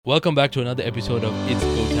Welcome back to another episode of It's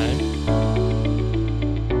Go Time.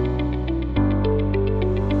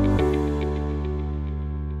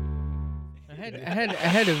 I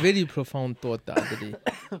had a very profound thought the other day.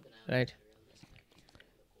 Right?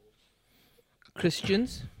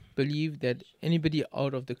 Christians believe that anybody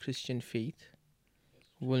out of the Christian faith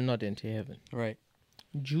will not enter heaven. Right.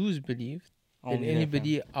 Jews believe that Only their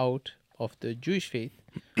anybody out of the Jewish faith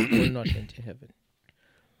will not enter heaven.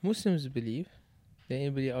 Muslims believe that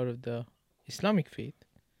anybody out of the Islamic faith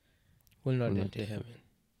will not enter heaven.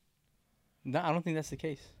 No, I don't think that's the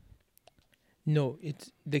case. No,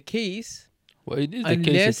 it's the case Well, it is the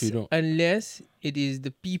case if you don't. unless it is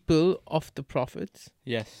the people of the prophets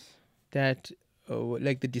Yes. that,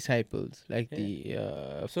 like the disciples, like the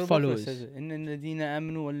So followers. says it. إن الذين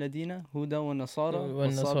آمنوا والذين هدى والنصارى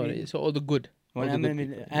والنصارى. So all the good. all the good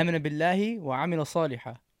people. آمن بالله وعمل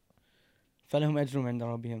صالحا فلهم أجر عند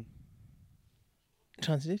ربهم.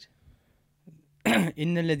 Translate.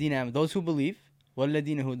 إن الذين آمنوا, those who believe,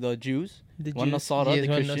 والذين who the Jews, The والنصارى, Jews, the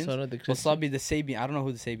Christians, والنصارى, the Christians. والصابي, the Sabian. I don't know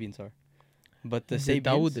who the Sabians are, but the The Sabians.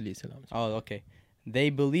 Dawood alayhi salam. Oh, okay. They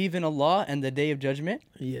believe in Allah and the Day of Judgment,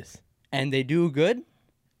 Yes. and they do good.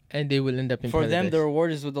 And they will end up in For paradise. them, the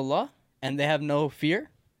reward is with Allah, and they have no fear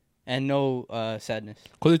and no sadness.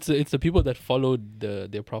 Because it's the people that followed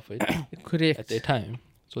their prophet Correct. at their time.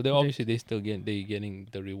 So they obviously they getting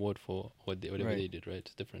the reward for whatever Right. they did, right?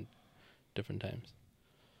 It's different times.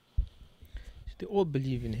 They all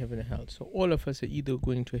believe in heaven and hell. So all of us are either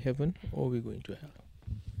going to heaven or we're going to hell.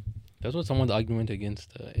 That's what someone's argument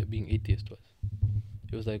against being atheist was.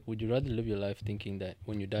 It was like, would you rather live your life thinking that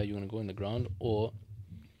when you die you're gonna go in the ground, or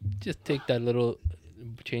just take that little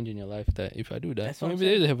change in your life that if I do die, That's what I'm maybe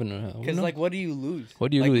there's saying. a heaven or hell. Because No. like, what do you lose? What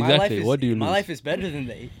do you Like, lose? my life Exactly. is- What do you lose? My life is better than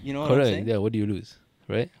the. You know what I'm Correct. saying? Yeah. What do you lose?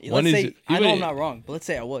 Right. Let's say I know I'm not wrong, but let's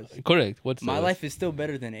say I was. Correct. What's My the- life is still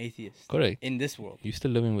better than atheist. Correct. In this world. You're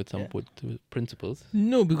still living with some Yeah. principles.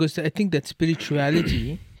 No, because I think that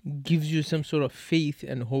spirituality gives you some sort of faith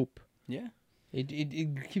and hope. Yeah.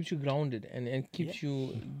 It keeps you grounded and gives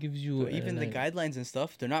you So even the like- guidelines and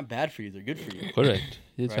stuff, they're not bad for you. They're good for you. Correct.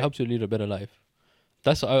 It Right. helps you lead a better life.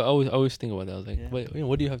 That's I always think about that. I was like, Yeah. wait,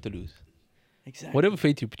 what do you have to lose? Exactly. Whatever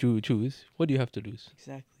faith you choose, what do you have to lose?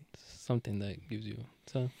 Exactly. Something that gives you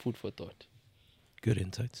some food for thought. Good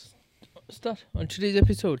insights. Start on today's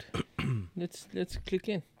episode. let's click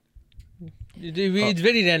in. It's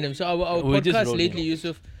very random. So our We're just podcast rolling. lately,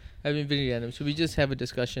 Yusuf, have been very random. So we just have a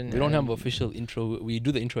discussion. We don't have and- official intro. We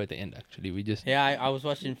do the intro at the end. Actually, we just Yeah, I was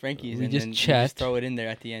watching Frankie's We and just then you chat. just throw it in there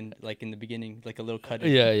at the end, like in the beginning, like a little cut.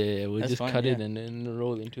 yeah. We'll That's just fine, cut it yeah. and then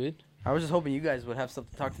roll into it. I was just hoping you guys would have stuff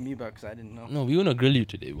to talk to me about because I didn't know. No, we wanna grill you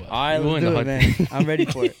today. Wow. All right, We want let's the do it, hot- man. I'm ready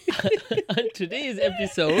for it. On today's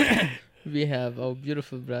episode, we have our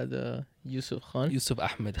beautiful brother Yusuf Khan. Yusuf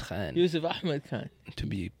Ahmed Khan, Yusuf Ahmed Khan. to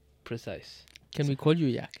be precise. Can we call you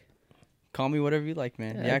Yak? Call me whatever you like,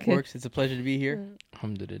 man. Yak Okay. works. It's a pleasure to be here.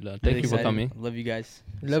 Alhamdulillah. Thank Really you for excited. coming. Love you guys.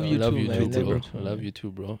 Love So, you love too, you man. too, Love bro. you too, Love man. you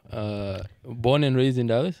too, bro. Born and raised in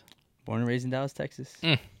Dallas. Born and raised in Dallas, Texas.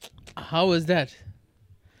 How was that?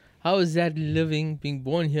 How is that being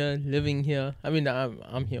born here, living here? I mean,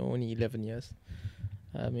 I'm here only 11 years.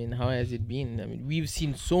 I mean, how has it been? I mean, we've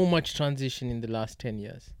seen so much transition in the last 10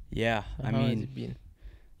 years. Yeah, I How has mean, it been?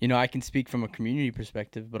 you know, I can speak from a community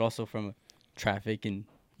perspective, but also from a traffic and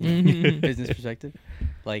Mhm. business perspective.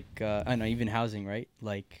 Like, I know, even housing, right?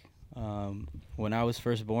 Like, when I was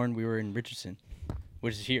first born, we were in Richardson,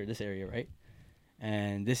 which is here, this area, right?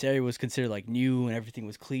 And this area was considered like new and everything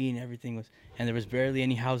was clean, and there was barely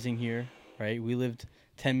any housing here, right? We lived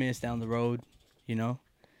 10 minutes down the road, you know?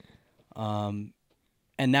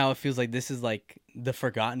 And now it feels like this is like the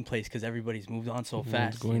forgotten place because everybody's moved on so Everyone's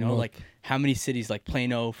fast, you going know? north. Like, how many cities like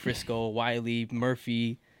Plano, Frisco, Wiley,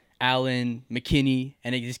 Murphy, Allen, McKinney,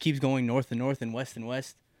 and it just keeps going north and north and west and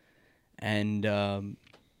west. And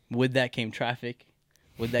with that came traffic.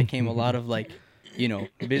 With that came a lot of like, you know,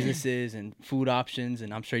 businesses and food options.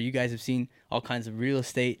 And I'm sure you guys have seen all kinds of real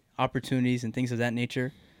estate opportunities and things of that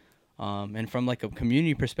nature. And from like a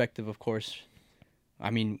community perspective, of course,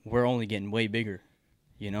 I mean, we're only getting way bigger,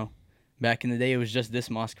 you know. Back in the day, it was just this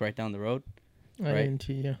mosque right down the road. Right. INT,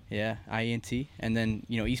 yeah. Yeah, INT. And then,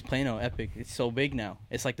 you know, East Plano, Epic. It's so big now.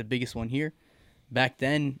 It's like the biggest one here. Back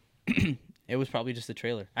then, it was probably just a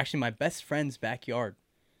trailer. Actually, my best friend's backyard.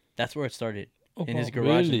 That's where it started. Oh, In his wow. garage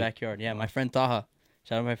Really? and backyard. Yeah, my friend Taha.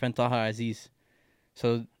 Shout out my friend Taha Aziz.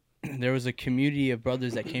 So there was a community of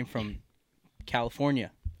brothers that came from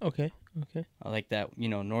California. Okay. Like that, you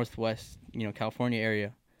know, northwest, you know, California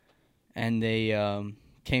area. And they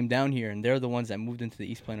came down here, and they're the ones that moved into the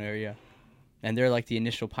East Plano area. And they're like the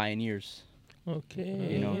initial pioneers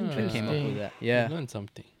Okay. You know, that came up interesting. with that. I Yeah, learned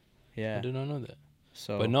something. I yeah. did not know that.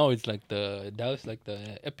 So, But now it's like Dallas, like the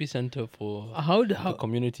epicenter for How d- the how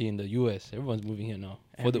community in the U.S. Everyone's moving here now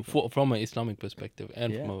from an Islamic perspective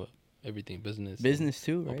and Yeah. from everything business, business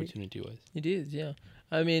too, right? opportunity wise. it is? Yeah.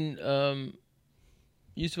 I mean,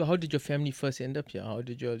 Yusuf, how did your family first end up here? How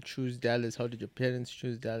did you all choose Dallas? How did your parents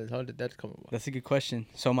choose Dallas? How did that come about? That's a good question.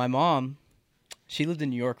 So my mom, she lived in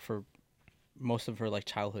New York for most of her like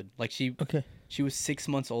childhood. Like Okay. she was 6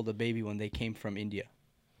 months old, a baby, when they came from India.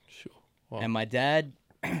 Sure. Wow. And my dad,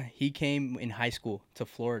 he came in high school to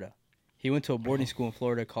Florida. He went to a boarding school in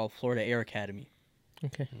Florida called Florida Air Academy.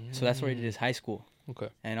 Okay. So that's where he did his high school. Okay.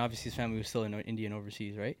 And obviously his family was still in India and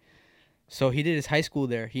overseas, right? So he did his high school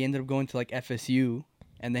there. He ended up going to like FSU,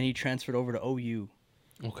 and then he transferred over to OU,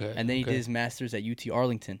 Okay. and then he okay. did his master's at UT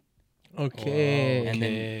Arlington. Okay. And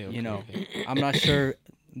then, Okay, you know, okay. I'm not sure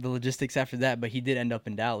the logistics after that, but he did end up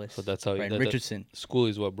in Dallas. So that's how right, in that- Richardson. School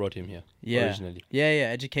is what brought him here. Yeah. Originally. Yeah,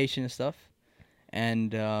 education and stuff.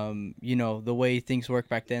 And you know, the way things work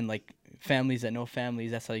back then, like families that know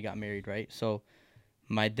families, that's how you got married, right? So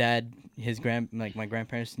my dad, my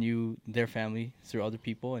grandparents knew their family through other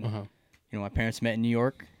people, and Uh-huh. you know, my parents met in New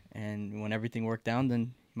York, and when everything worked down,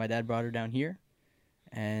 then my dad brought her down here,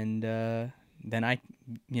 and then I,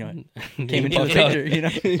 you know, came into the picture,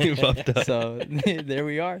 you You popped know. out. So there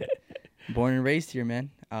we are, born and raised here,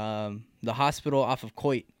 man. The hospital off of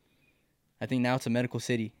Coit, I think now it's a medical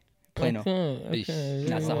city, Plano. Okay. Eesh.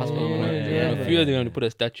 That's the hospital we went to, Yeah, yeah. I feel they're going to put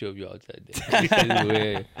a statue of you outside there. This is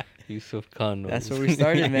where Yusuf Khan was. That's where we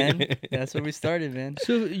started, man. That's where we started, man.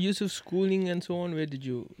 So, Yusuf, schooling and so on, where did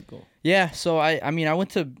you go? Yeah, so I mean I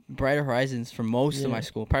went to Brighter Horizons for most of my Yeah.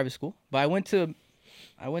 school, private school, but I went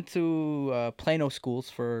to Plano schools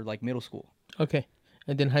for like middle school. Okay.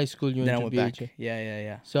 And then high school, you Then I went went to back. BHA.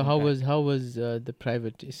 Yeah. So Went back. how was the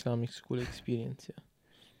private Islamic school experience? Yeah.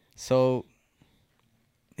 So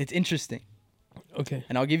it's interesting, Okay.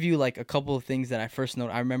 and I'll give you like a couple of things that I first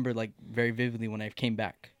noticed. I remember like very vividly when I came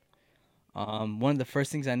back. One of the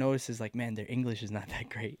first things I noticed is like, man, their English is not that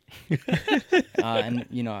great, and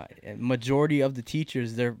you know, a majority of the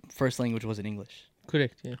teachers, their first language wasn't English.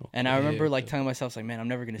 Correct. Yeah. And I remember like okay. telling myself, like, man, I'm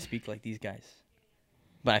never gonna speak like these guys.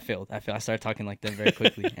 But I failed. I started talking like them very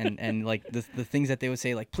quickly, and like the things that they would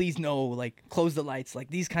say, like, please no, like close the lights, like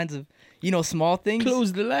these kinds of, you know, small things.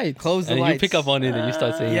 Close the lights. Close the And lights. you pick up on it and you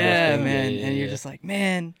start saying Yeah, those things. man. Yeah, And you're yeah. just like,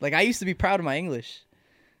 man, like I used to be proud of my English,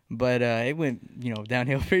 but it went, you know,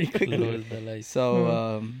 downhill pretty quickly. Close the lights.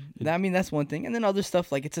 So I mean that's one thing, and then other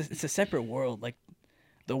stuff like it's a separate world. Like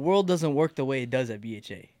the world doesn't work the way it does at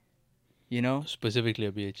BHA. You know, Specifically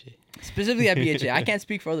at BHA. specifically at BHA. I can't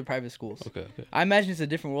speak for other private schools. Okay. I imagine it's a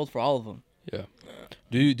different world for all of them. Yeah.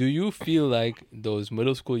 Do you feel like those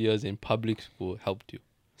middle school years in public school helped you?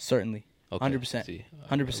 Certainly. Okay, 100%. see.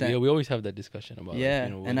 100%. We always have that discussion about like, Yeah,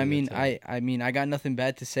 you know, and I whether mean, it's I mean, I got nothing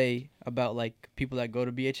bad to say about like people that go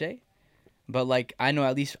to BHA, but like I know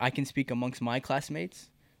at least I can speak amongst my classmates.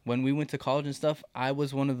 When we went to college and stuff, I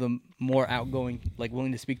was one of the more outgoing, like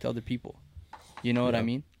willing to speak to other people. You know what I Yeah.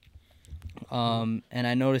 mean? And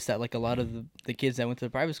I noticed that like a lot of the kids that went to the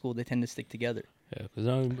private school, they tend to stick together. Yeah, because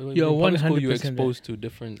now in You're public school you're 100% right. exposed to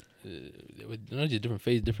different, not just different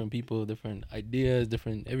faiths, different people, different ideas,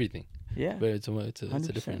 different everything. Yeah. But it's a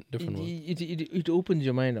 100%. different world. It opens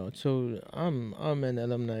your mind out. So I'm an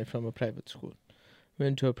alumni from a private school.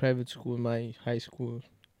 Went to a private school, my high school,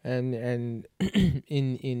 and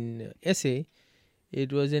in SA,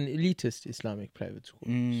 it was an elitist Islamic private school.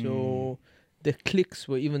 So the cliques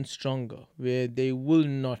were even stronger, where they will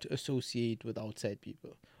not associate with outside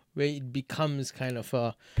people, where it becomes kind of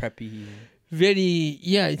a Preppy. very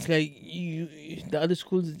it's like the other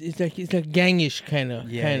schools it's like gangish kind of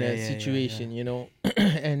Yeah, situation, you know.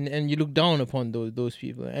 and you look down upon those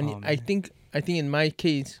people, and Oh, I man. think in my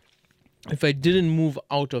case, if I didn't move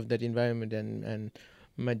out of that environment, and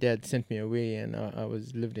my dad sent me away, and I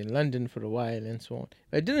lived in London for a while and so on,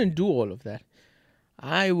 if I didn't do all of that,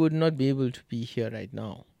 I would not be able to be here right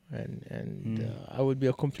now, and I would be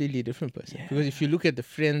a completely different person. Yeah. Because if you look at the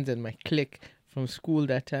friends and my clique from school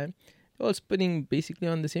that time, they're all spinning basically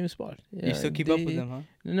on the same spot. You still keep up with them, huh?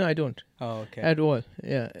 No, I don't Oh, okay. at all.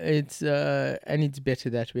 Yeah, it's and it's better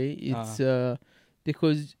that way. It's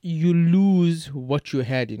because you lose what you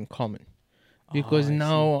had in common. Because Oh, I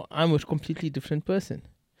now I'm a completely different person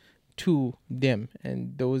to them,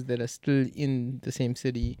 and those that are still in the same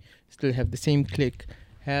city, still have the same clique,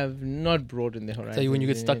 have not broadened their horizons. So when you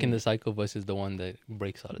get stuck in any- the cycle versus the one that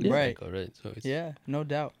breaks out of the Right. cycle, right? So it's, Yeah, no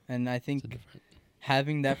doubt. And I it's think a different.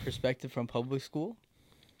 having that perspective from public school,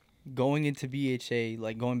 going into BHA,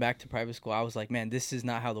 like going back to private school, I was like, man, this is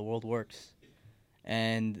not how the world works.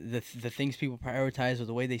 and the things people prioritize or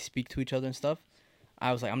the way they speak to each other and stuff,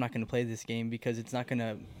 I was like, I'm not gonna play this game because it's not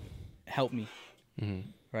gonna help me, Mm-hmm.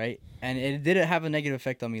 right? And it did have a negative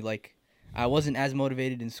effect on me. Like, I wasn't as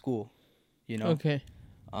motivated in school, you know. Okay.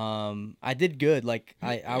 I did good. Like,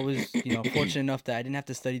 I was, fortunate enough that I didn't have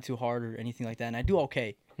to study too hard or anything like that, and I do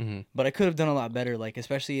okay. Mm-hmm. But I could have done a lot better. Like,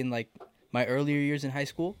 especially in like my earlier years in high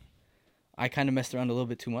school, I kind of messed around a little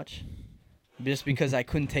bit too much, just because I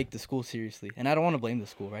couldn't take the school seriously. And I don't want to blame the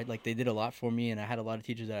school, right? Like, they did a lot for me, and I had a lot of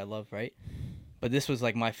teachers that I love, right? But this was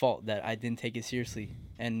like my fault that I didn't take it seriously,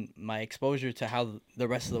 and my exposure to how the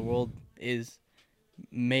rest of the world is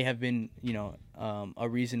may have been, a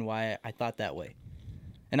reason why I thought that way.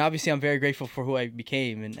 And obviously, I'm very grateful for who I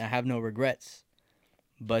became, and I have no regrets.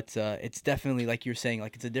 But it's definitely, like you're saying,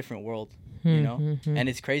 like, it's a different world, you know? Mhm. And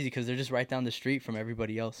it's crazy because they're just right down the street from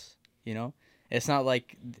everybody else, you know? It's not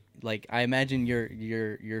like I imagine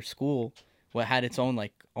your school had its own,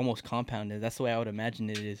 like, almost compound. That's the way I would imagine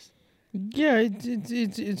it is. Yeah,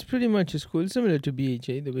 it's pretty much a school similar to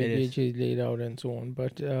BHA, the way It is. BHA is laid out and so on.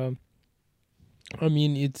 But I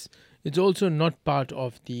mean, it's also not part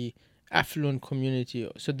of the affluent community.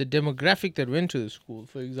 So the demographic that went to the school,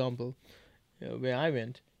 for example, where I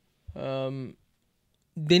went,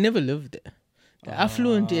 they never lived there. The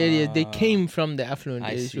affluent area, they came from the affluent I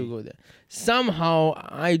area see. to go there. Somehow,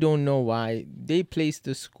 I don't know why, they placed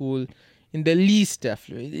the school in the least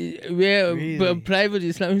affluent, where Really? private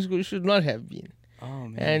Islamic school should not have been. Oh,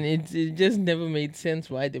 man. And it just never made sense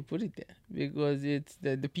why they put it there, because it's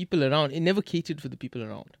the people around. It never catered for the people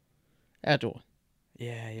around at all.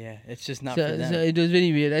 Yeah. It's just not So, for them. so it was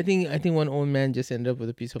very weird. I think one old man just ended up with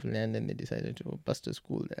a piece of land, and they decided to bust a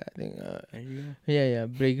school there. I think There you go. yeah,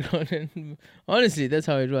 break ground. And honestly, that's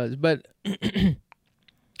how it was. But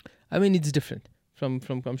I mean, it's different from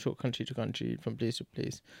I'm sure country to country, from place to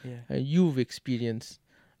place. Yeah. You've experienced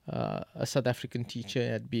a South African teacher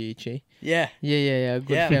at BHA. Yeah. Yeah. Good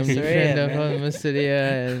Yeah, family Mr. friend Aya, of man. Mr.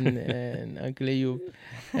 Aya and Uncle Ayub.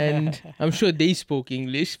 And I'm sure they spoke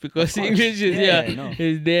English, because course. English is Yeah, no.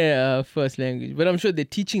 is their first language. But I'm sure the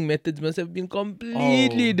teaching methods must have been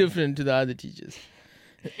completely Oh. different to the other teachers.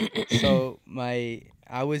 So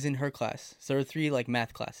I was in her class. So there were 3 like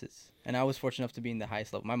math classes, and I was fortunate enough to be in the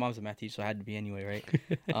highest level. My mom's a math teacher, so I had to be anyway, right?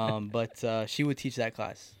 But she would teach that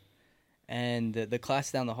class, and the class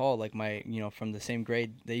down the hall, like from the same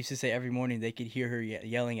grade, they used to say every morning they could hear her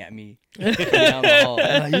yelling at me down the hall.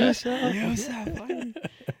 Yusuf.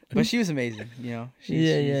 But she was amazing, She's,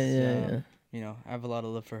 Yeah. I have a lot of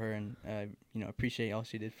love for her, and appreciate all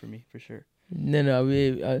she did for me, for sure. No.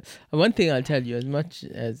 One thing I'll tell you, as much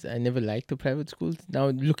as I never liked the private schools, now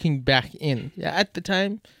looking back in, at the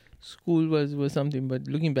time, school was something, but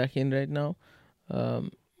looking back in right now,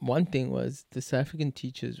 one thing was the South African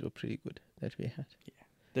teachers were pretty good that we had.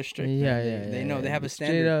 They're strict. Yeah, man. They know they have a Straight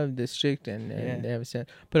standard. up, they're strict and Yeah. they have a standard.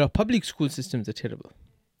 But our public school systems are terrible.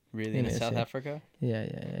 Really, in Yeah, South so- Africa. Yeah,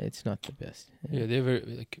 it's not the best. Yeah, they're very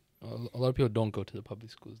like a lot of people don't go to the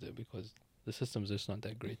public schools there because the system's just not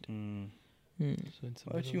that great. Hmm. So it's a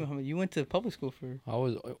What about bit you, of- Muhammad? You went to public school for. I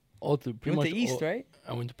was all through You pretty went much to East, all- right?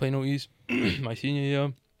 I went to Plano East my senior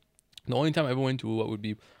year. The only time I ever went to what would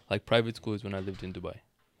be like private school is when I lived in Dubai.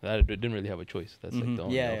 I didn't really have a choice. That's like the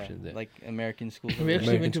only yeah, option there. like American schools. We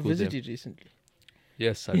actually American went to schools visit there. it recently.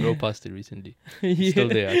 Yes, I drove past it recently. Yeah. It's still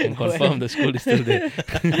there. I can confirm the school is still there.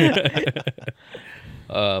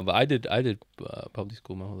 But I did public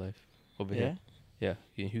school my whole life over Yeah. here. Yeah,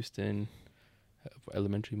 in Houston, for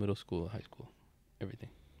elementary, middle school, high school, everything.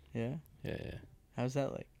 Yeah. Yeah. How's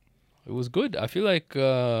that like? It was good. I feel like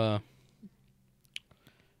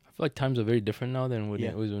times are very different now than when Yeah.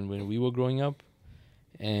 it was when we were growing up,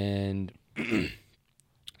 and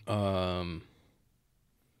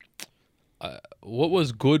what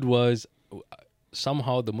was good was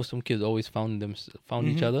somehow the Muslim kids always found each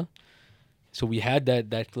Mhm. other. So we had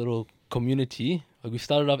that little community. Like we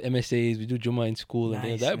started off MSAs, we do Jummah in school and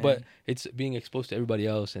things like Nice, that. But man. it's being exposed to everybody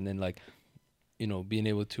else, and then being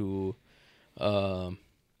able to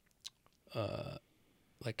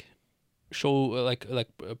like show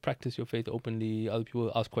practice your faith openly. Other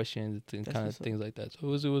people ask questions and That's kind of what's up. things like that. So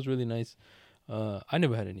it was really nice. I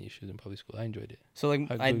never had any issues in public school. I enjoyed it. So like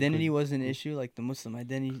How good identity could- was an issue, like the Muslim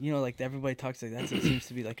identity. Like everybody talks like that. So it seems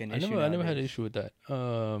to be like an I issue. never had an nowadays. issue with that.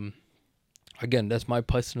 Again, that's my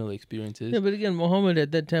personal experiences. Yeah, but again, Muhammad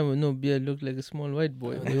at that time with no beard looked like a small white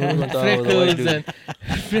boy. Yeah, They he were was with the white freckles dude. and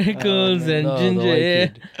freckles and No, the ginger white hair.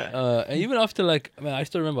 kid. And even after I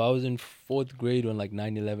still remember I was in 4th grade when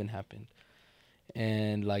 9/11 happened,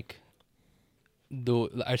 and I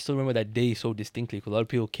still remember that day so distinctly because a lot of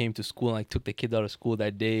people came to school and took the kids out of school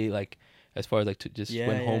that day. as far as like to just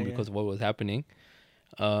went home because of what was happening.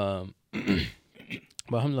 But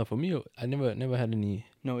alhamdulillah, for me, I never had any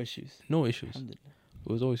No issues. It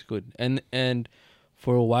was always good. And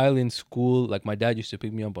for a while in school, like my dad used to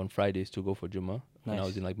pick me up on Fridays to go for Jummah when I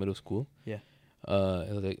was in like middle school. Yeah.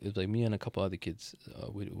 It was like me and a couple other kids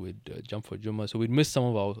would jump for Jummah. So we'd miss some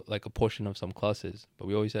of our, like a portion of some classes, but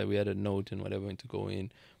we always had a note and whatever to go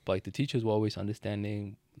in. But like the teachers were always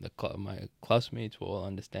understanding. My classmates were all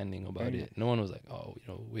understanding about it. No one was like, oh,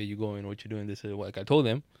 where you going, what you doing, this is what. Like I told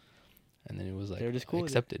them, and then it was like they were just cool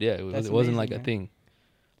accepted. Yeah, it wasn't amazing, like man. a thing.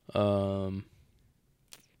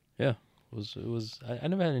 Yeah, it was. I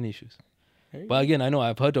never had any issues. But again, I know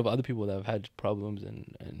I've heard of other people that have had problems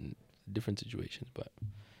and different situations. But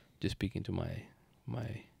just speaking to my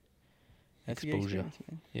That's a good exposure. experience,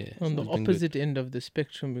 man. Yeah. On the it's been opposite end of the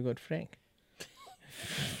spectrum, we got Frank.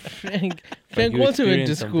 Frank you also went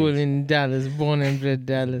to experienced some school things. in Dallas, born and bred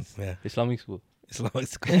Dallas. Yeah. good. Islamic school. Islamic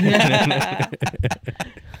school.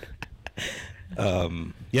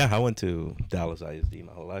 Yeah, I went to Dallas ISD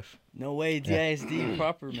my whole life. No way, DISD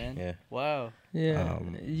proper, man. Yeah. Wow. Yeah,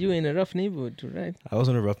 you in a rough neighborhood too, right? I was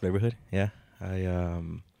in a rough neighborhood. Yeah. I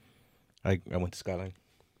went to Skyline.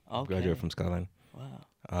 Okay. Graduated from Skyline. Wow.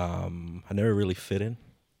 I never really fit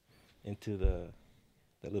into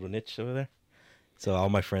that little niche over there. So all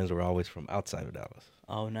my friends were always from outside of Dallas.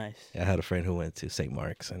 Oh, nice. I had a friend who went to St.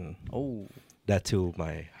 Mark's, and Oh. that too,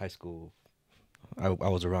 my high school, I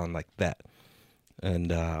was around like that. And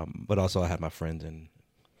but also I had my friends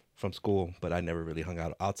from school, but I never really hung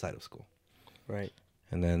out outside of school. Right.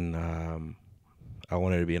 And then I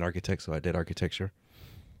wanted to be an architect, so I did architecture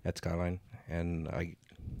at Skyline, and I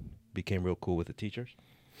became real cool with the teachers.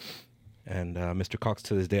 And Mr. Cox,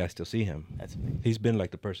 to this day, I still see him. That's amazing. He's been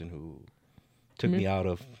like the person who took me out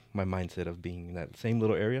of my mindset of being in that same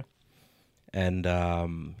little area. And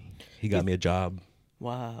he got me a job.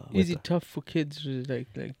 Wow. Is it tough for kids to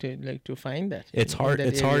to find that? It's in hard. that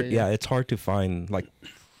It's area, hard. Yeah, it's hard to find, like,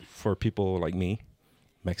 for people like me,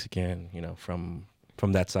 Mexican, from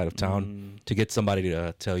that side of town, to get somebody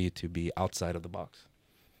to tell you to be outside of the box.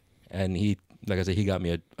 And he, like I said, he got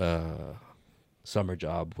me a summer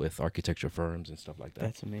job with architecture firms and stuff like that.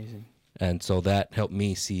 That's amazing. And so that helped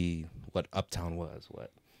me see what Uptown was.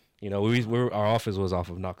 Our office was off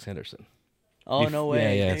of Knox Henderson. Oh, no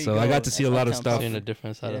way. Yeah. There you So I go. got to see a That's lot of Uptown stuff. Proper. Seeing a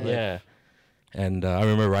different side of Yeah. life. Yeah. And I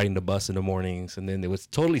remember riding the bus in the mornings, and then it was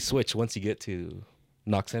totally switched once you get to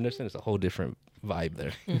Knox Henderson. It's a whole different vibe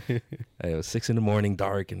there. It was 6 a.m,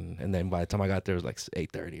 dark, and then by the time I got there, it was like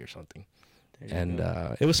 8:30 or something. There you And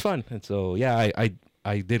go. it was fun. And so, yeah,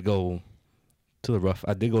 I did go to the rough.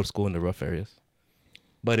 I did go to school in the rough areas.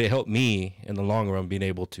 But it helped me in the long run being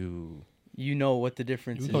able to, You know what the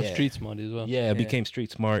difference You is. become street smart as well. I Yeah. became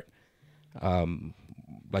street smart.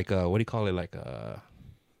 Like, what do you call it? Like,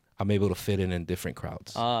 I'm able to fit in different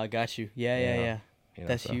crowds. Ah, got you. Yeah. you know,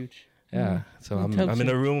 That's so- huge. Yeah, so It I'm helps in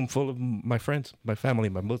you. a room full of my friends, my family,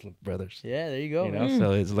 my Muslim brothers. Yeah, there you go. You know, man.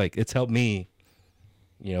 so it's like it's helped me,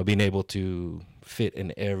 being able to fit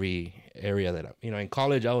in every area that in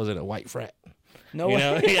college I was in a white frat. No You way.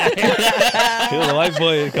 know, He was a white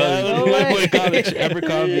boy in college. No way. college,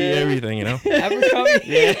 Abercrombie, everything.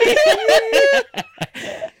 Abercrombie.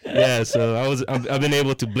 Yeah, so I've been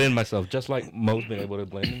able to blend myself, just like Mo's been able to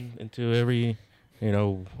blend into every, and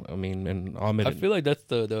Ahmed. I feel like that's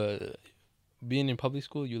the being in public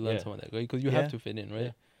school. You learn Yeah. some of that, right? Because you Yeah. have to fit in,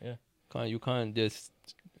 right? Yeah. You can't just.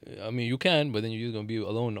 I mean, you can, but then you're just gonna be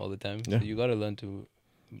alone all the time. Yeah. So you gotta learn to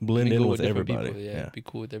blend in mingle with different everybody. people, Yeah. be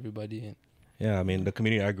cool with everybody. And Yeah, I mean, the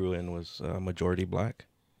community I grew in was majority black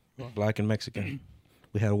and Mexican.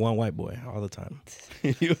 We had one white boy all the time.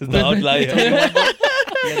 he was the outlier.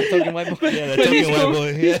 Yeah, the token white boy. Yeah, the But he token white spoke,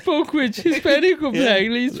 boy. he Yeah. spoke which Hispanic or black?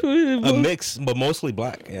 He spoke A mix, but mostly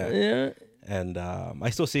black. Yeah, Yeah, and I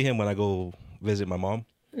still see him when I go visit my mom.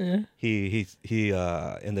 yeah. He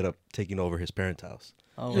ended up taking over his parents' house,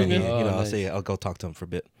 Oh, and Okay. I'll nice. say I'll go talk to him for a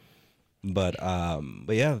bit. But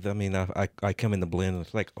yeah, I mean, I come in the blend.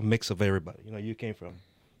 It's like a mix of everybody. You came from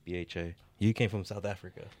BHA. You came from South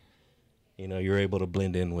Africa. You're able to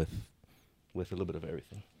blend in with a little bit of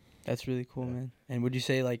everything. That's really cool, man. And would you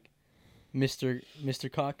say like Mr.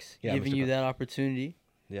 Cox Yeah, giving Mr. you Cox. that opportunity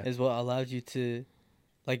Yeah. is what allowed you to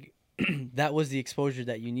like that was the exposure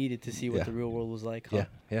that you needed to see what Yeah. the real world was like, huh? Yeah,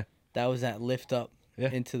 yeah, That was that lift up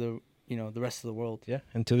Yeah. into the the rest of the world. yeah.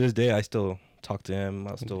 And to this day, I still talk to him.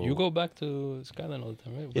 I still You go back to Skyline all the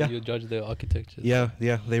time, right? Yeah. You judge the architecture. Yeah.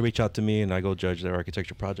 They reach out to me, and I go judge their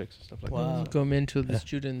architecture projects and stuff like that. Wow. Go mentor the Yeah.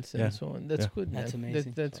 students and Yeah. so on. That's Yeah. good. That's man.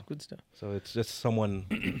 amazing. That's So- good stuff. So it's just someone,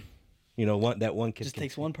 one kid Just can-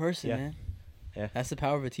 takes one person, Yeah. man. Yeah. That's the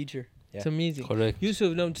power of a teacher. It's amazing. Correct.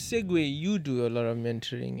 Yusuf, now to segue, you do a lot of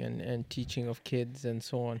mentoring and teaching of kids and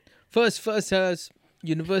so on. First tell us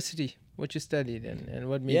university, what you studied and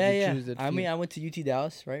what made you choose that I field. mean, I went to UT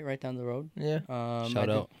Dallas, right down the road. Yeah. Shout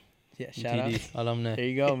out. Yeah, shout out. TD, alumni. There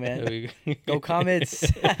you go, man. There we Go Comets.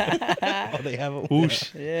 Oh, they have a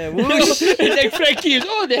Whoosh. Yeah, whoosh. It's like Frankie's.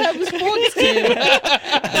 Oh, they have a sports team.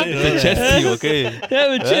 It's a chess team, okay? They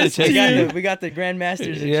have a chess chess team. We got the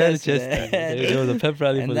Grandmasters in Yeah, chess. chess today. team. There was a pep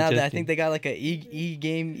rally And for the now chess that I team. think they got like a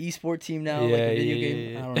e-game, e-sport team now, like Yeah, a video yeah,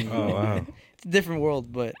 game. yeah. I don't know. Oh, wow. It's a different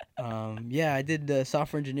world, but yeah, I did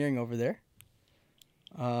software engineering over there.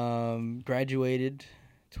 Graduated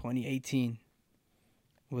 2018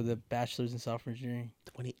 with a bachelor's in software engineering.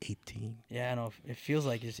 2018. Yeah, I know. It feels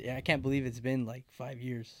like I can't believe it's been like 5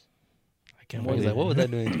 years. I can't More believe like, what was it. I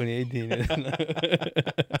doing in 2018?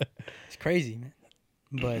 It's crazy, man.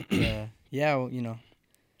 But yeah, well, you know.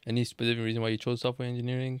 Any specific reason why you chose software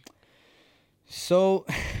engineering? So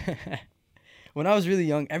when I was really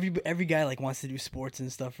young, every guy like wants to do sports and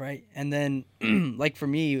stuff, right? And then like for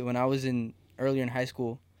me, when I was earlier in high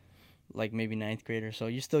school, like maybe 9th grade or so,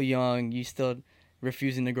 you're still young, you still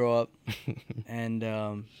refusing to grow up. And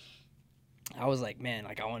I was like, man,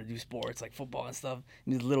 like I want to do sports, like football and stuff.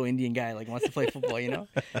 And this little Indian guy like wants to play football, you know?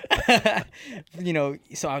 You know,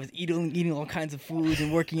 so I was eating all kinds of foods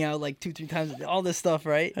and working out like 2-3 times, all this stuff,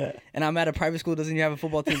 right? And I'm at a private school, doesn't even have a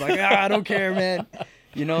football team. Like, I don't care, man.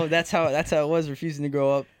 You know, that's how it was, refusing to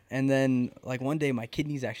grow up. And then like one day my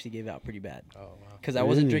kidneys actually gave out pretty bad. Oh, wow. Because I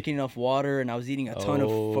wasn't Really? drinking enough water and I was eating a ton of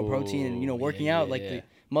protein and, you know, working out, like the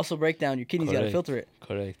muscle breakdown, your kidneys got to Correct. filter it.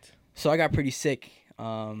 Correct. So I got pretty sick.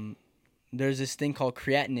 There's this thing called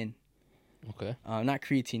creatinine. Okay. Not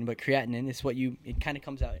creatine, but creatinine. It's what it kind of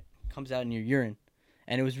comes out in your urine.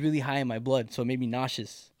 And it was really high in my blood, so it made me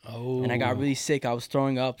nauseous. Oh. And I got really sick. I was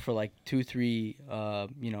throwing up for like 2-3,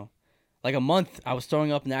 like a month. I was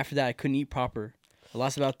throwing up, and after that, I couldn't eat proper. I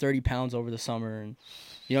lost about 30 pounds over the summer, and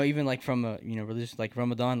even like from religious like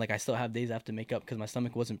Ramadan, like I still have days I have to make up because my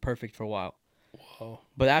stomach wasn't perfect for a while. Wow.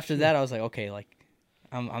 But after that, I was like, okay, like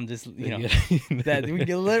I'm just That that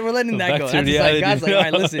we're letting that Back go. to That's just like reality God's like, now. all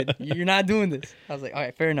right, listen, you're not doing this. I was like, all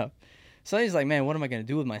right, fair enough. So I was like, man, what am I gonna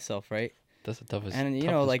do with myself, right? That's the toughest. And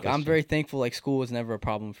toughest like I'm question. very thankful. Like school was never a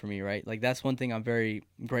problem for me, right? Like that's one thing I'm very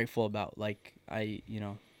grateful about. Like I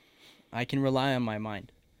can rely on my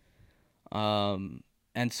mind.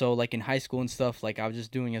 And so like in high school and stuff, like I was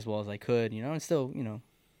just doing as well as I could, and still,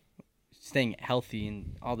 staying healthy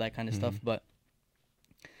and all that kind of stuff. But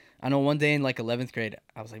I know one day in like 11th grade,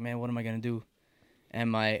 I was like, man, what am I gonna do?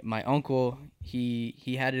 And my uncle,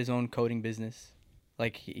 he had his own coding business.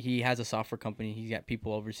 Like he has a software company. He's got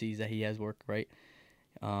people overseas that he has work, right?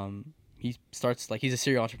 He starts he's a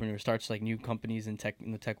serial entrepreneur, starts like new companies in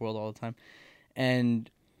the tech world all the time. And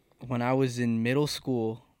when I was in middle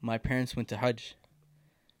school, my parents went to Hajj,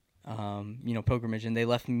 pilgrimage, and they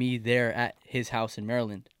left me there at his house in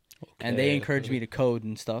Maryland. And they encouraged me to code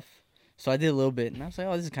and stuff. So I did a little bit, and I was like,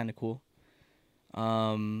 oh, this is kind of cool.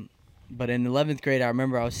 But in 11th grade, I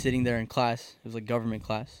remember I was sitting there in class. It was like government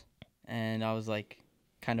class. And I was like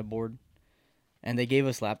kind of bored. And they gave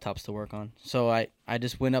us laptops to work on. So I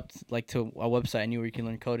just went up to a website I knew where you can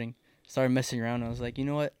learn coding. Started messing around. And I was like, you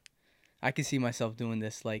know what? I can see myself doing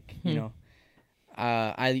this. Like,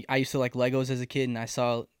 I used to like Legos as a kid, and I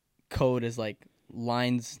saw code as like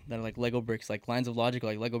lines that are like Lego bricks, like lines of logic,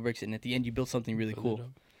 like Lego bricks. And at the end, you build something really cool.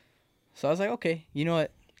 So I was like, okay, you know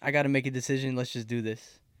what? I got to make a decision. Let's just do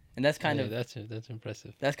this. And that's kind of that's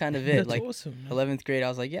impressive. that's kind of it. That's Like awesome. Man. 11th grade, I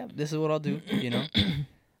was like, yeah, this is what I'll do.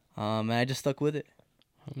 And I just stuck with it.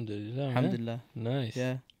 Alhamdulillah. man. Alhamdulillah. Nice.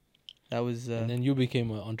 Yeah, that was. And then you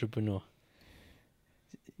became an entrepreneur.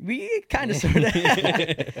 We kind of sort of.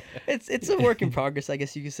 It's a work in progress, I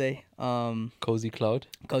guess you could say. Cozy Cloud.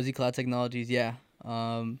 Cozy Cloud Technologies, yeah.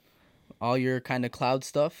 All your kind of cloud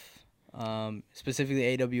stuff,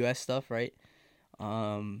 specifically AWS stuff, right?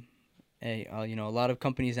 A lot of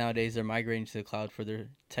companies nowadays are migrating to the cloud for their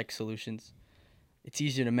tech solutions. It's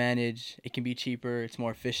easier to manage. It can be cheaper. It's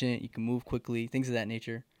more efficient. You can move quickly. Things of that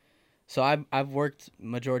nature. So I've worked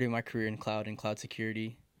majority of my career in cloud and cloud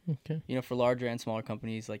security. Okay. For larger and smaller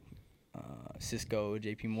companies like Cisco,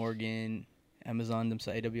 JP Morgan, Amazon,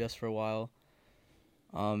 AWS for a while.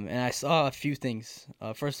 And I saw a few things.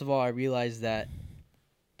 First of all, I realized that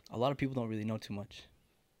a lot of people don't really know too much.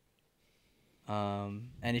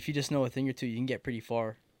 And if you just know a thing or two, you can get pretty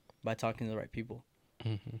far by talking to the right people.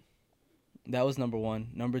 Mm-hmm. That was number one.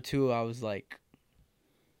 Number two, I was like,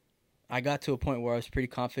 I got to a point where I was pretty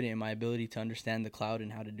confident in my ability to understand the cloud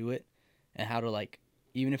and how to do it, and how to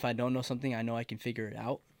even if I don't know something, I know I can figure it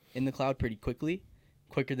out in the cloud pretty quickly,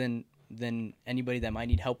 quicker than than anybody that might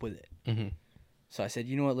need help with it. Mm-hmm. So I said,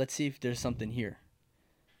 you know what? Let's see if there's something here.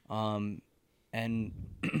 And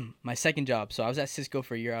my second job. So I was at Cisco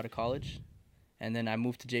for a year out of college, and then I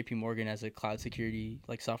moved to JP Morgan as a cloud security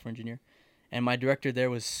like software engineer. And my director there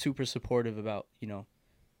was super supportive about, you know,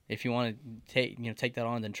 if you want to take that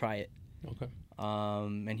on, then try it. Okay.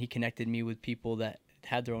 And he connected me with people that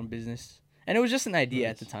had their own business, and it was just an idea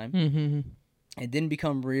at the time. Mm-hmm. It didn't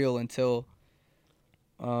become real until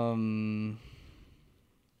like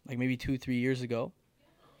maybe 2-3 years ago.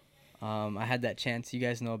 I had that chance. You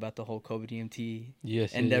guys know about the whole COVID EMT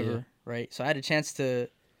Yes. endeavor, right? So I had a chance to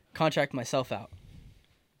contract myself out,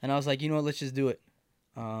 and I was like, you know what, let's just do it.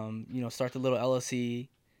 Start the little LLC,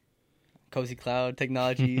 Cozy Cloud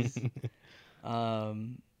Technologies,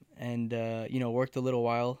 worked a little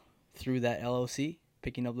while through that LLC,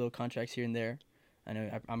 picking up little contracts here and there. I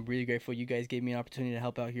know I'm really grateful you guys gave me an opportunity to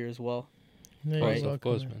help out here as well. Yeah, Right. you're Of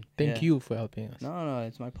course, welcome, man. Thank Yeah. you for helping us. No,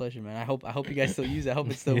 it's my pleasure, man. I hope you guys still use it. I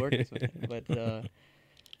hope it still works. But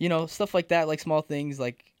stuff like that, like small things,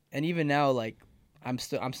 like, and even now, like, I'm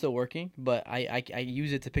still working, but I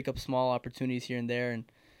use it to pick up small opportunities here and there, and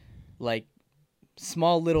like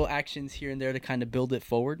small little actions here and there to kind of build it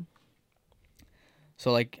forward.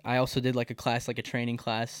 So like I also did like a class, like a training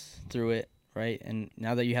class through it, right? And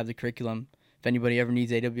now that you have the curriculum, if anybody ever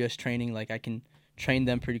needs AWS training, like I can train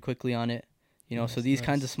them pretty quickly on it. So Nice, these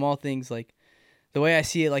kinds of small things, like the way I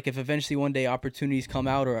see it, like if eventually one day opportunities come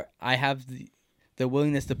out, or I have the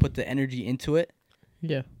willingness to put the energy into it,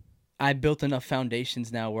 Yeah. I built enough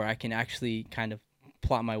foundations now where I can actually kind of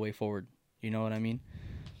plot my way forward. You know what I mean?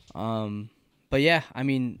 But yeah, I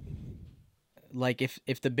mean, like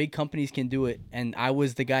if the big companies can do it, and I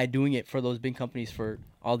was the guy doing it for those big companies for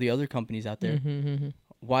all the other companies out there, Mm-hmm.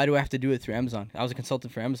 why do I have to do it through Amazon? I was a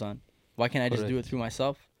consultant for Amazon. Why can't I just do it Correct. through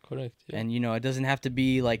myself? Correct. Yeah. And it doesn't have to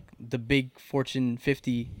be like the big Fortune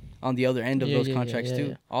 50 on the other end of Yeah, those yeah, contracts yeah, too.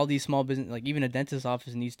 yeah. All these small business, like even a dentist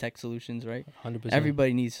office needs tech solutions, right? 100%.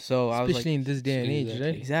 Everybody needs. So I was Especially like, in this day and age, Exactly.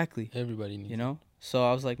 right? exactly. Everybody needs. So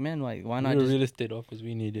I was like, man, like why We're not a just real estate office.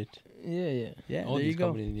 We need it. Yeah. yeah? all There these you go.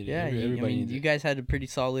 companies need it. Yeah, Everybody needs you it. guys had a pretty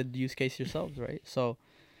solid use case yourselves, right? So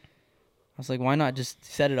I was like, why not just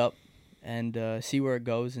set it up and see where it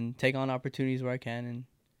goes and take on opportunities where I can, and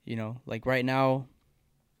like right now,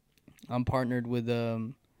 I'm partnered with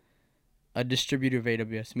a distributor of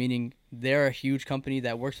AWS, meaning they're a huge company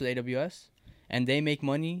that works with AWS, and they make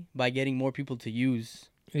money by getting more people to use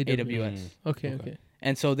AWS. Okay. Okay.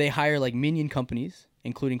 And so they hire like minion companies,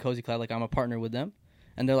 including Cozy Cloud. Like I'm a partner with them,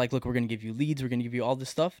 and they're like, look, we're gonna give you leads, we're gonna give you all this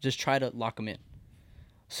stuff. Just try to lock them in.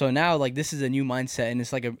 So now, like, this is a new mindset, and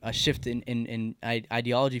it's like a shift in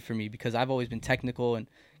ideology for me, because I've always been technical and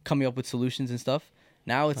coming up with solutions and stuff.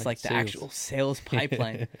 Now it's like the sales. actual sales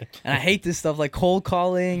pipeline. And I hate this stuff, like cold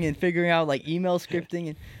calling and figuring out like email scripting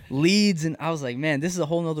and leads. And I was like, man, this is a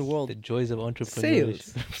whole nother world. The joys of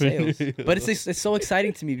entrepreneurship. Sales. But it's so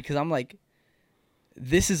exciting to me, because I'm like,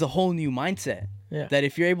 this is a whole new mindset. Yeah. That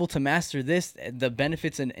if you're able to master this, the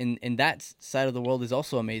benefits in that side of the world is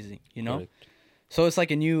also amazing, Correct. So it's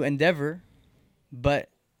like a new endeavor, but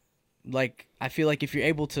like I feel like if you're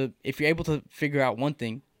able to figure out one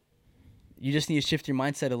thing, you just need to shift your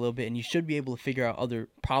mindset a little bit, and you should be able to figure out other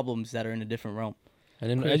problems that are in a different realm. And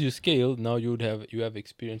then Correct. as you scale, now you have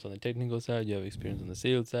experience on the technical side, you have experience on the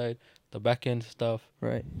sales side, the back end stuff,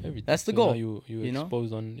 Right. everything. That's the So goal, now you you know?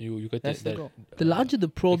 expose on you get That's the that goal. The larger the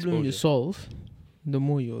problem you exposure. solve, the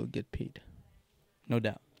more you'll get paid. No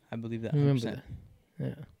doubt. I believe that. Remember 100%. that.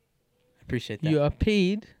 Yeah. I appreciate that. You are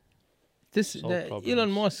paid. Solve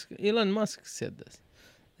problems. Elon Musk said this,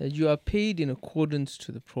 that you are paid in accordance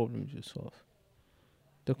to the problems you solve,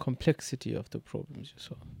 the complexity of the problems you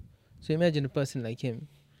solve. So imagine a person like him.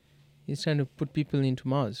 He's trying to put people into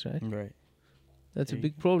Mars, right? Right. That's a There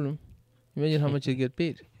big problem. Imagine how much you get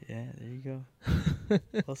paid. Yeah, there you go.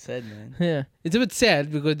 Well said, man. Yeah, it's a bit sad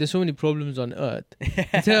because there's so many problems on Earth.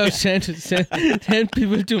 Instead of trying to send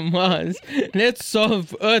people to Mars, let's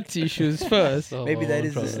solve Earth issues first. Solve Maybe our that own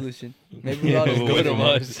is the problem. solution. Maybe we all just Go go to to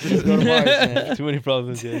Mars. Mars. Just go to Mars, man. Too many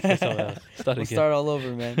problems. Yeah, let's start somewhere else. Start We'll again. start all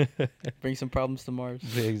over, man. Bring some problems to Mars.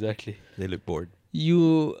 Yeah, exactly. They look bored.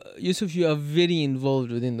 Yusuf, you are very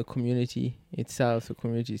involved within the community itself, the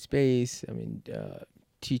community space. I mean,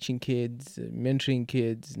 teaching kids, mentoring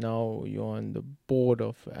kids. Now you're on the board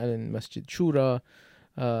of Allen Masjid Shura.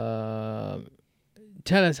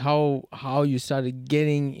 Tell us how you started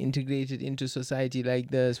getting integrated into society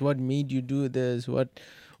like this. What made you do this?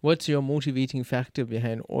 What's your motivating factor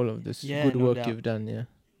behind all of this Yeah, good no work doubt. you've done? Yeah.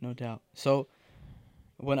 No doubt. So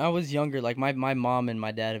When I was younger, like my mom and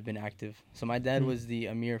my dad have been active. So my dad Mm. was the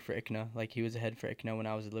Amir for ICNA. Like he was the head for ICNA when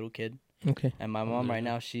I was a little kid. Okay. And my mom there right you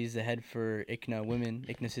go. now, she's the head for ICNA Women,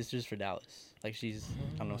 ICNA Sisters for Dallas. Like she's,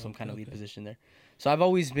 I don't know, some kind of lead okay. position there. So I've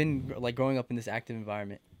always been like growing up in this active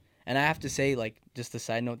environment. And I have to say, like, just a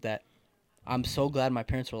side note that I'm so glad my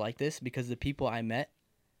parents were like this because the people I met,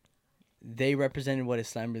 they represented what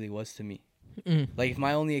Islam really was to me. Mm. Like if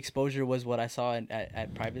my only exposure was what I saw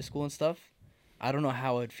at private school and stuff, I don't know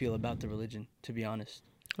how I'd feel about the religion, to be honest.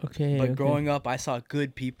 Okay. But okay. growing up, I saw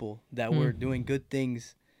good people that were doing good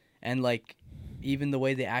things, and like even the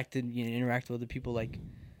way they acted, interacted with other people, like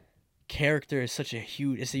character is such a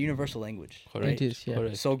huge, it's a universal language. Correct. It is, yeah.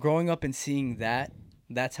 Correct. So growing up and seeing that,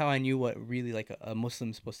 that's how I knew what really like a Muslim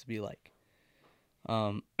is supposed to be like.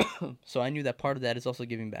 So I knew that part of that is also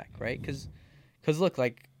giving back, right? Because look,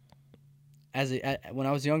 like when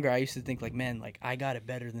I was younger, I used to think like, man, like I got it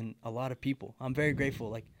better than a lot of people. I'm very grateful.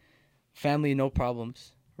 Like family, no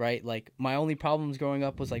problems, right? Like my only problems growing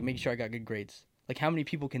up was like making sure I got good grades. Like how many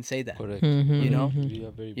people can say that? Correct. Mhm, You know? mhm. We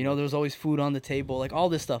are very You know, there was always food on the table, like all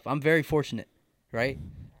this stuff. I'm very fortunate, right?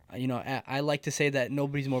 You know, I like to say that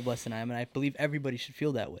nobody's more blessed than I am, and I believe everybody should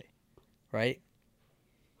feel that way, right?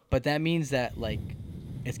 But that means that like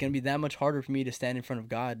it's gonna be that much harder for me to stand in front of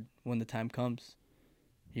God when the time comes,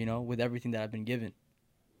 you know, with everything that I've been given.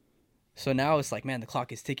 So now it's like, man, the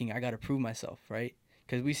clock is ticking. I gotta prove myself, right?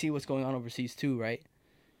 Because we see what's going on overseas too, right?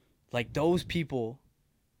 Like those people,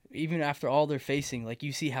 even after all they're facing, like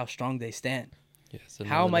you see how strong they stand. Yes.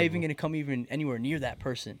 How am I even going to come even anywhere near that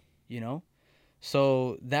person, you know?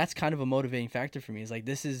 So that's kind of a motivating factor for me. It's like,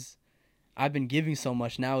 I've been giving so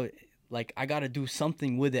much now, like I got to do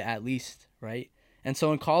something with it at least, right? And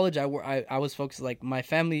so in college, I was focused, like my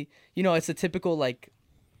family, you know, it's a typical like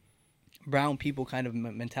brown people kind of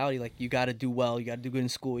mentality. Like you got to do well, you got to do good in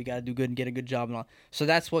school, you got to do good and get a good job and all. So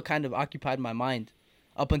that's what kind of occupied my mind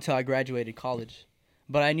up until I graduated college.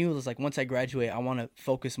 But I knew it was like once I graduate, I want to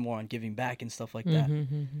focus more on giving back and stuff like that. Mhm,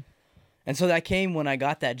 mhm. And so that came when I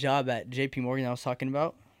got that job at JP Morgan I was talking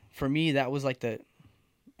about. For me, that was like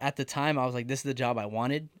at the time I was like, this is the job I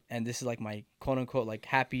wanted. And this is like my quote unquote, like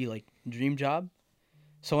happy, like dream job.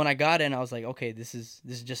 So when I got in, I was like, okay, this is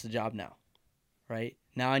just a job now. Right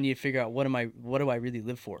now I need to figure out what do I really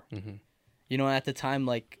live for? Mm-hmm. You know, at the time,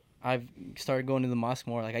 like I've started going to the mosque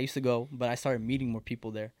more. Like I used to go, but I started meeting more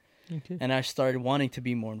people there. Okay. And I started wanting to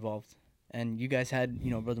be more involved. And you guys had, you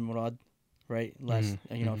know, Brother Murad, right? Last,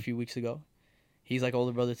 you know, a few weeks ago. He's like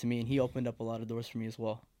older brother to me, and he opened up a lot of doors for me as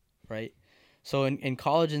well, right? So in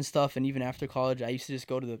college and stuff, and even after college, I used to just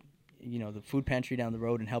go to the food pantry down the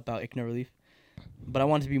road and help out ICNA Relief. But I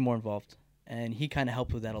wanted to be more involved, and he kind of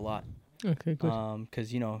helped with that a lot. Okay, good.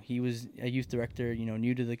 Because, you know, he was a youth director, you know,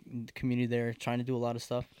 new to the community there, trying to do a lot of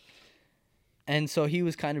stuff. And so he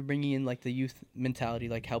was kind of bringing in like the youth mentality,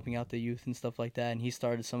 like helping out the youth and stuff like that. And he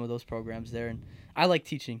started some of those programs there. And I like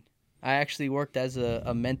teaching. I actually worked as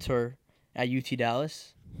a mentor at UT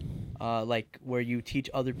Dallas, like where you teach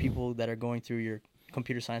other people that are going through your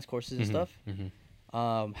computer science courses and stuff,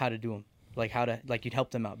 how to do them, like you'd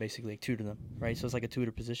help them out basically, like tutor them, right? So it's like a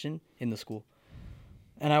tutor position in the school.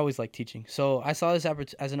 And I always like teaching. So I saw this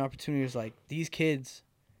as an opportunity. It was like, these kids,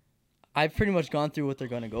 I've pretty much gone through what they're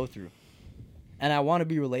going to go through. And I want to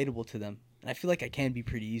be relatable to them. And I feel like I can be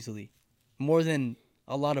pretty easily. More than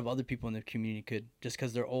a lot of other people in the community could. Just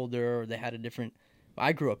because they're older or they had a different...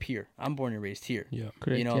 I grew up here. I'm born and raised here. Yeah.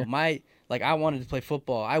 Correct, You know, yeah. I wanted to play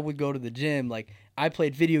football. I would go to the gym. Like, I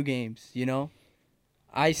played video games, you know?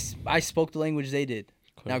 I spoke the language they did.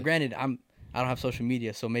 Correct. Now, granted, I don't have social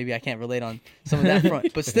media, so maybe I can't relate on some of that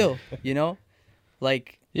front. But still, you know?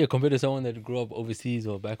 Like... Yeah, compared to someone that grew up overseas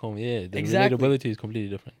or back home, yeah, the Exactly. relatability is completely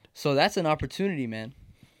different. So that's an opportunity, man.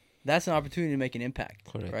 That's an opportunity to make an impact,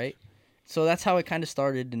 Correct. right? So that's how it kind of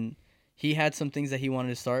started, and he had some things that he wanted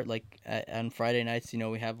to start. Like on Friday nights, you know,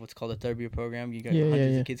 we have what's called a therapy program. You got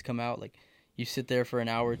hundreds of kids come out. Like you sit there for an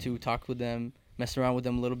hour or two, talk with them, mess around with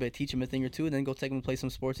them a little bit, teach them a thing or two, and then go take them to play some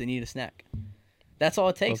sports and eat a snack. That's all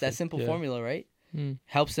it takes. That Perfect, simple yeah. formula, right? Mm.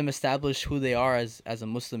 Helps them establish who they are as a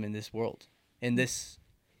Muslim in this world, in this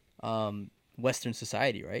Western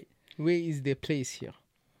society, right? Where is their place here?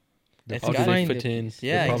 It's How do gotta they find fit it. in?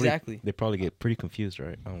 Yeah, probably- exactly. They probably get pretty confused,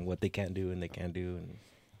 right, on what they can do and they can't do. And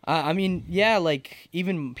I mean, yeah, like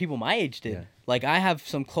even people my age did. Yeah. Like I have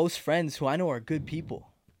some close friends who I know are good people,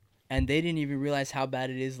 and they didn't even realize how bad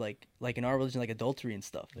it is. Like in our religion, like adultery and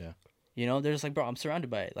stuff. Yeah. You know, they're just like, bro, I'm surrounded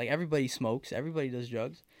by it. Like everybody smokes, everybody does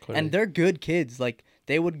drugs, Correct. and they're good kids. Like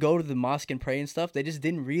they would go to the mosque and pray and stuff. They just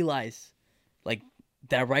didn't realize, like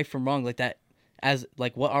that right from wrong, like that as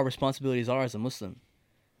like what our responsibilities are as a Muslim,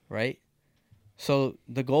 right? So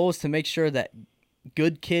the goal is to make sure that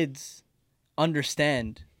good kids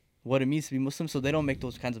understand what it means to be Muslim, so they don't make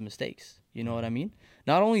those kinds of mistakes. You know what I mean?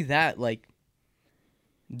 Not only that, like,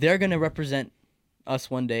 they're gonna represent us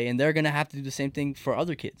one day, and they're gonna have to do the same thing for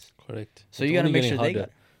other kids. Correct. So It's you gotta only make getting sure they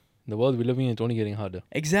harder. got The world we live in, it's only getting harder.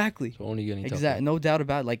 exactly. It's only getting tougher. Exactly, no doubt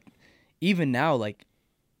about it. Like, even now, like,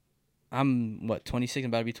 I'm 26, I'm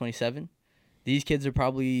about to be 27. These kids are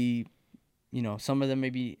probably, you know, some of them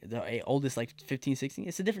maybe the oldest like 15, 16.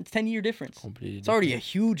 It's a difference, 10-year difference. Completely It's already a different.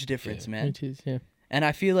 huge difference, man. It is, yeah. And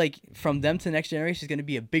I feel like from them to the next generation is going to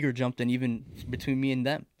be a bigger jump than even between me and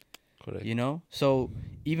them. Correct. You know, so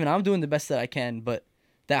even I'm doing the best that I can, but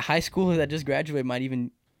that high schooler that just graduated might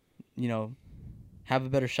even, you know, have a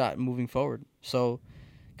better shot moving forward. So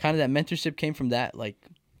kind of that mentorship came from that, like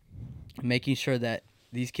making sure that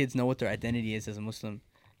these kids know what their identity is as a Muslim,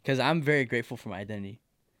 because I'm very grateful for my identity,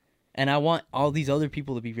 and I want all these other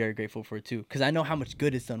people to be very grateful for it too, because I know how much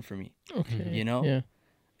good it's done for me, Okay. you know, Yeah.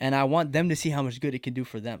 and I want them to see how much good it can do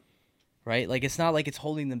for them, right? Like, it's not like it's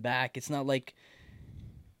holding them back. It's not like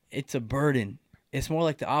it's a burden. It's more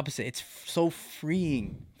like the opposite. It's so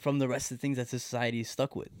freeing from the rest of the things that society is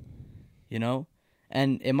stuck with, you know?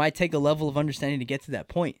 And it might take a level of understanding to get to that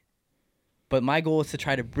point. But my goal is to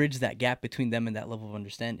try to bridge that gap between them and that level of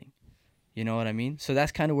understanding. You know what I mean? So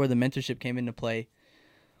that's kind of where the mentorship came into play.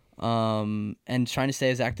 And trying to stay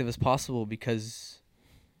as active as possible because,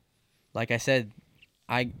 like I said,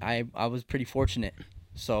 I was pretty fortunate.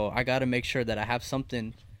 So I got to make sure that I have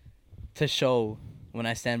something to show when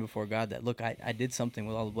I stand before God that, look, I did something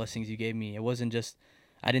with all the blessings you gave me. It wasn't just,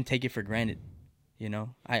 I didn't take it for granted. You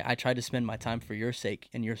know, I tried to spend my time for your sake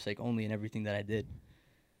and your sake only in everything that I did.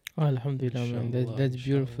 Oh, alhamdulillah, man. Inshallah, That's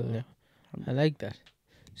beautiful. inshallah. Yeah. I like that.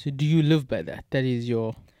 So do you live by that? That is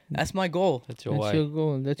your That's my goal. That's your that's why. your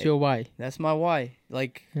goal. That's your why. That's my why.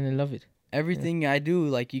 Like, And I love it. everything I do,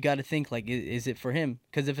 like, you got to think, like, is it for him?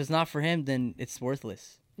 Because if it's not for him, then it's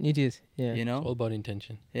worthless. It is. Yeah. You It's all know? about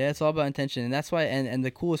intention. Yeah, it's all about intention. And that's why, and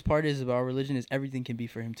the coolest part is about our religion is everything can be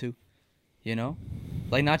for him too. You know?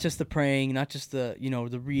 Like, not just the praying, not just the, you know,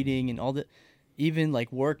 the reading and all the, even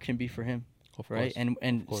like work can be for him. Of Right? course.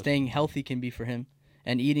 And course. staying healthy can be for him.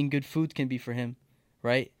 And eating good food can be for him.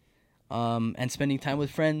 Right? And spending time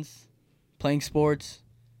with friends, playing sports,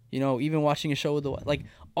 you know, even watching a show with the, like,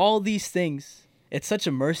 all these things. It's such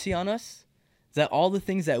a mercy on us that all the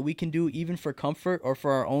things that we can do, even for comfort or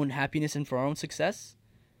for our own happiness and for our own success,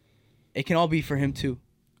 it can all be for him too.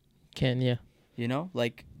 Yeah. You know,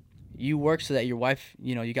 like, you work so that your wife,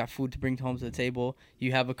 you know, you got food to bring home to the table.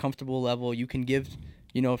 You have a comfortable level. You can give,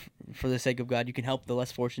 you know, for the sake of God. You can help the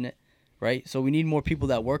less fortunate, right? So we need more people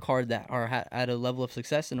that work hard that are at a level of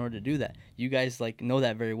success in order to do that. You guys, like, know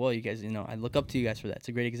that very well. You guys, you know, I look up to you guys for that. It's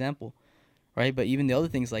a great example, right? But even the other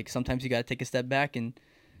things, like, sometimes you got to take a step back and,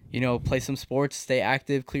 you know, play some sports, stay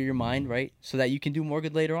active, clear your mind, right? So that you can do more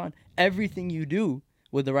good later on. Everything you do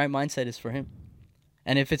with the right mindset is for him.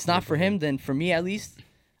 And if it's not for him, then for me at least,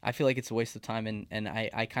 I feel like it's a waste of time. And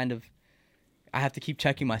I kind of, I have to keep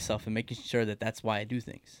checking myself and making sure that that's why I do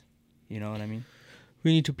things. You know what I mean?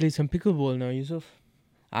 We need to play some pickleball now, Yusuf.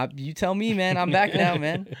 You tell me, man. I'm back now,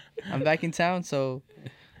 man. I'm back in town, so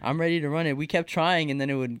I'm ready to run it. We kept trying, and then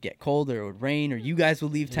it would get cold, or it would rain, or you guys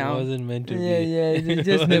would leave It town. wasn't meant to Yeah, be. yeah. It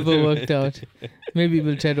just never worked out. Maybe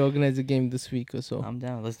we'll try to organize a game this week or so. I'm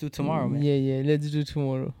down. Let's do it tomorrow, man. Yeah. Let's do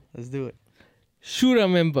tomorrow. Let's do it.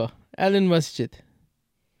 Shura member, Alan Masjid.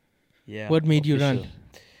 Yeah. What made you run? Official.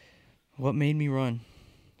 What made me run?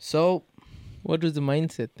 So What was the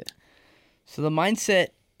mindset there? the mindset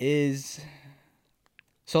is,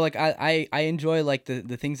 so, like, I enjoy, like,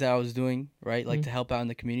 the things that I was doing, right? Like, Mm. to help out in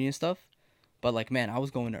the community and stuff. But, like, man, I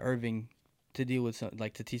was going to Irving to deal with some,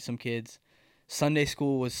 like, to teach some kids. Sunday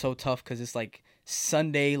school was so tough because it's like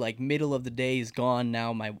Sunday, like, middle of the day is gone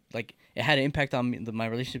now. My, like, it had an impact on me, my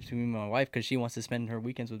relationship between me and my wife, because she wants to spend her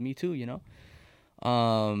weekends with me too, you know?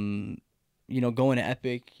 You know, going to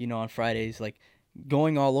Epic, you know, on Fridays, like,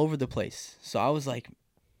 going all over the place. So I was like,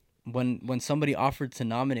 when somebody offered to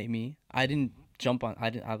nominate me, I didn't jump on.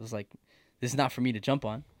 I was like, this is not for me to jump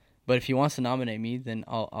on. But if he wants to nominate me, then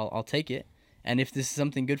I'll take it. And if this is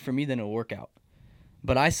something good for me, then it'll work out.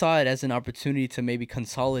 But I saw it as an opportunity to maybe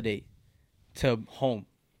consolidate to home.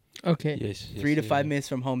 Okay. Yes. 3 to 5 minutes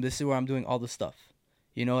from home. This is where I'm doing all the stuff.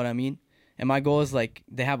 You know what I mean? And my goal is, like,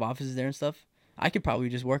 they have offices there and stuff. I could probably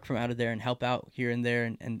just work from out of there and help out here and there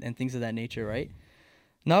and things of that nature, right?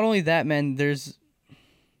 Not only that, man, there's,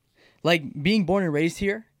 like, being born and raised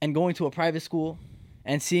here and going to a private school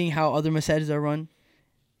and seeing how other masajids are run,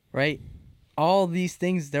 right? All these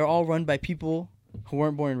things, they're all run by people who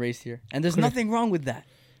weren't born and raised here. And there's Correct. nothing wrong with that,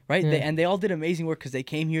 right? Yeah. They all did amazing work because they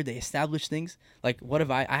came here, they established things. Like, what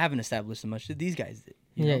have I haven't established so much that these guys did.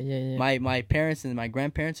 You know? Yeah. My parents and my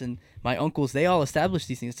grandparents and my uncles, they all established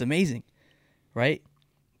these things. It's amazing, right?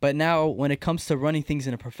 But now when it comes to running things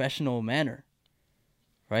in a professional manner,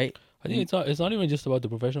 right? I think it's not even just about the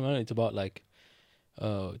professional manner. It's about like,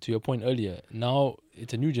 to your point earlier. Now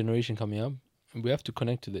it's a new generation coming up, and we have to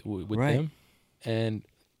connect to with Right. them, and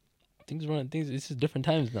things. This is different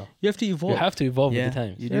times now. You have to evolve. You have to evolve Yeah, with the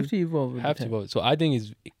times. you You have to evolve. with have the to time. evolve. So I think it's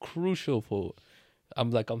crucial for. I'm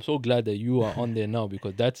so glad that you are on there now,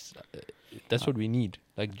 because that's what we need.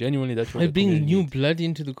 Like, genuinely, that's what It the brings community new needs. blood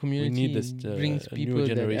into the community. need this, It brings a newer people that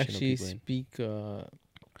generation of actually people in. speak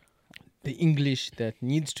the English that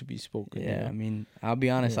needs to be spoken. Yeah, you I know? mean, I'll be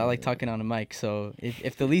honest. I like Yeah. talking on a mic. So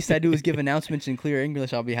if the least I do is give announcements in clear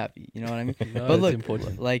English, I'll be happy. You know what I mean? No, But it's look,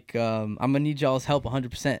 important. like I'm gonna need y'all's help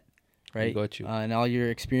 100%, right? We got you. And all your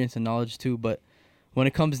experience and knowledge too. But when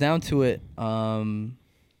it comes down to it,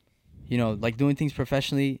 you know, like doing things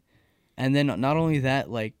professionally, and then not only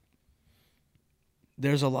that, like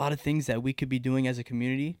there's a lot of things that we could be doing as a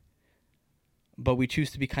community, but we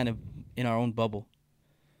choose to be kind of in our own bubble.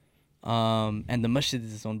 And the masjid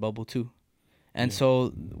is its own bubble too. And Yeah. so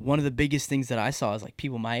one of the biggest things that I saw is like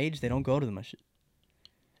people my age, they don't go to the masjid.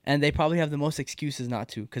 And they probably have the most excuses not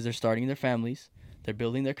to, because they're starting their families, they're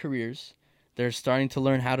building their careers, they're starting to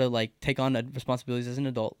learn how to like take on responsibilities as an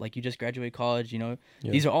adult. Like you just graduate college, you know.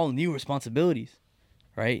 Yeah. These are all new responsibilities,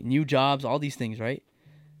 right? New jobs, all these things, right?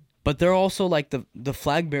 But they're also like the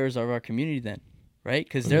flag bearers of our community then, right?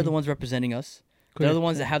 Because they're the ones representing us. They're the Correct.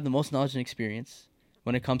 ones that have the most knowledge and experience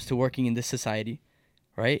when it comes to working in this society,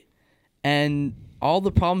 right? And all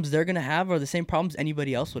the problems they're going to have are the same problems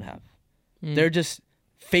anybody else would have. Mm. They're just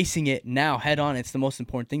facing it now head on. It's the most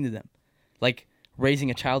important thing to them. Like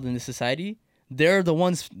raising a child in this society, they're the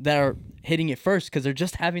ones that are hitting it first because they're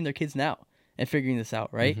just having their kids now and figuring this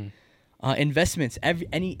out, right? Investments.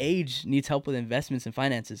 Any age needs help with investments and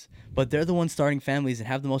finances, but they're the ones starting families and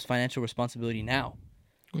have the most financial responsibility now,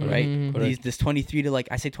 right? Mhm. Correct. This 23 to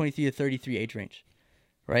 23 to 33 age range,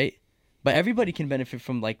 right? But everybody can benefit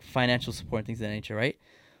from like financial support and things of that nature, right?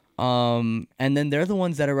 And then they're the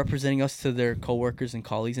ones that are representing us to their coworkers and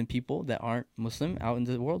colleagues and people that aren't Muslim out in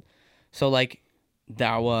the world. So like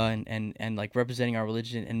da'wah and like representing our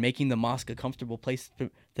religion and making the mosque a comfortable place for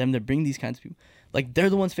them to bring these kinds of people. Like they're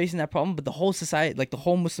the ones facing that problem, but the whole society, like the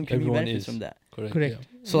whole Muslim community Everyone benefits is. from that. Correct. Correct.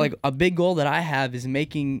 Yeah. So like a big goal that I have is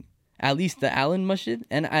making at least the Allen Masjid,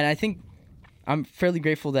 and I think I'm fairly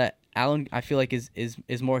grateful that Allen, I feel like is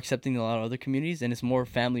more accepting than a lot of other communities, and it's more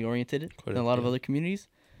family oriented than a Correct, lot of yeah. other communities.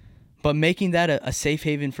 But making that a safe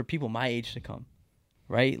haven for people my age to come,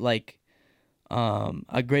 right? Like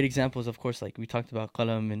a great example is of course like we talked about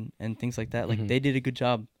Qalam and things like that. Like Mhm. they did a good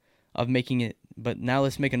job of making it, but now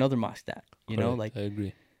let's make another mosque that, you know, Correct. like I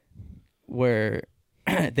agree. where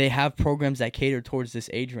they have programs that cater towards this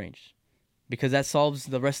age range, because that solves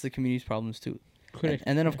the rest of the community's problems too. Correct.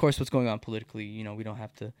 And then of course what's going on politically, you know, we don't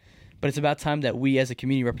have to, but it's about time that we as a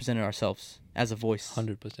community represented ourselves as a voice,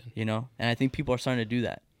 100%. you know, and I think people are starting to do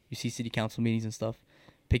that. You see city council meetings and stuff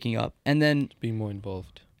picking up. And then Being more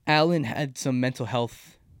involved. Allen had some mental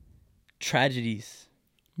health tragedies,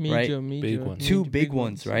 Major, Big ones. two major big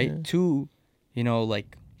ones, right? yeah. Two, you know,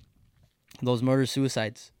 like those murder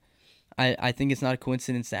suicides. I think it's not a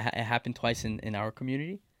coincidence that it happened twice in our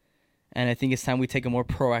community. And I think it's time we take a more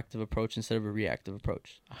proactive approach instead of a reactive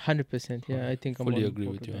approach, 100%. Yeah, I think Fully I'm on agree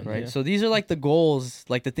board with you that, on right? yeah. So these are like the goals,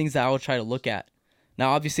 like the things that I will try to look at.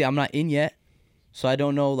 Now, obviously, I'm not in yet, so I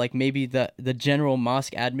don't know, like maybe the general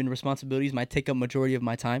mosque admin responsibilities might take up majority of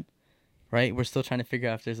my time, right? We're still trying to figure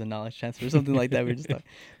out if there's a knowledge transfer or something like that. We're just talking.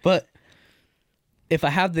 But if I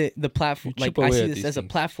have the platform, You like chip I away see at this these as a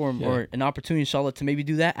things. platform Yeah. or an opportunity, inshallah, to maybe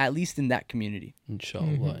do that, at least in that community. Inshallah.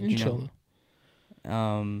 Mhm. Inshallah.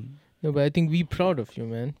 Inshallah. No, but I think we proud of you,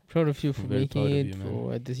 man. Proud of you for Very making proud of it. you, man.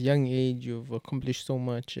 For at this young age, you've accomplished so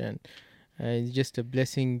much, and it's just a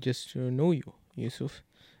blessing just to know you, Yusuf.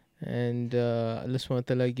 And Allah subhanahu wa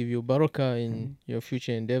ta'ala give you barakah in your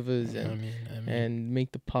future endeavors and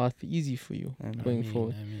make the path easy for you Ameen. going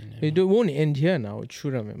forward. It won't end here now, it's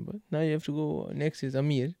Shura, remember. Now you have to go, next is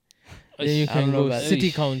Amir. Then you I can don't know go about-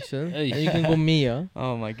 city Eish. council. Eish. And you can go mayor.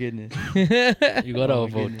 Oh my goodness. You got Oh our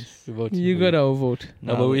my vote. goodness. We vote You for got our vote.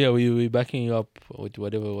 No, but we backing you up with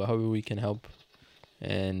whatever, however we can help.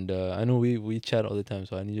 And I know we chat all the time,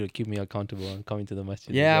 so I need you to keep me accountable on coming to the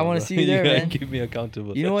masjid. Yeah, I wanna bro. see you there, gotta man. Keep me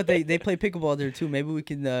accountable. You know what? They play pickleball there too. Maybe we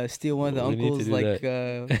can steal one of the We need to uncles'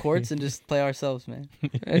 do like courts and just play ourselves, man.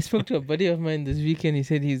 I spoke to a buddy of mine this weekend. He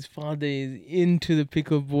said his father is into the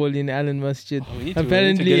pickleball in Allen Masjid. Oh, we need to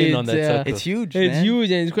Apparently get in on it's, that circle. It's huge, It's man. huge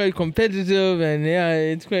and it's quite competitive and yeah,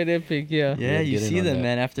 it's quite epic. Yeah. Yeah, Yeah, you get in see on them, that.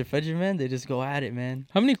 man. After Fajr, man, they just go at it, man.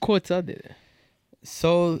 How many courts are there?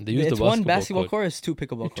 So They use the it's one basketball basketball court. court, it's two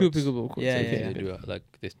pickleball courts. Two pickleball courts. Yeah, okay. yeah, They do like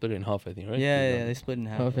they split it in half, I think, right? Yeah, they split in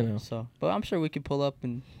half. Half an hour. So, but I'm sure we could pull up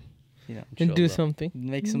and And do Inshallah. something.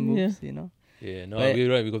 make some Yeah. moves, you know. Yeah, no, But-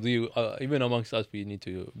 you're right, because we even amongst us, we need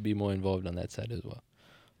to be more involved on that side as well.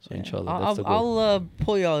 So Yeah. inshallah, that's the I'll, goal. I'll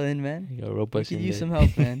pull y'all in, man. You gotta rope We us could in use there. some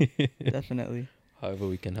help, man. Definitely. However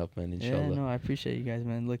we can help, man. Yeah, Inshallah. no, I appreciate you guys,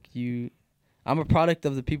 man. Look, I'm a product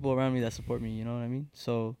of the people around me that support me. You know what I mean?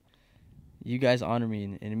 So, you guys honor me,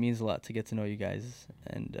 and it means a lot to get to know you guys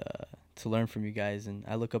and to learn from you guys. And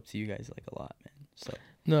I look up to you guys like a lot, man. So,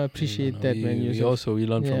 No, I appreciate that, man. We Yusuf. we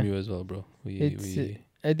learn Yeah. from you as well, bro. It's,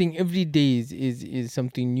 I think every day is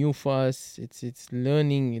something new for us. It's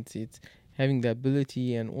learning. It's having the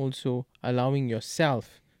ability and also allowing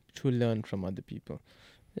yourself to learn from other people.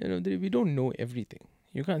 You know, we don't know everything.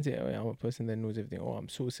 You can't say, "Oh, I'm a person that knows everything. Oh, I'm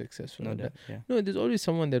so successful." no at doubt. that." Yeah. No, there's always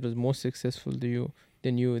someone that was more successful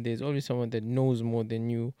than you. There's always someone that knows more than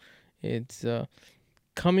you. It's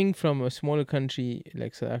coming from a smaller country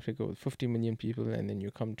like South Africa with 50 million people, and then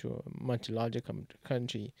you come to a much larger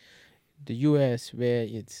country, the US, where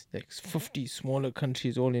it's like 50 smaller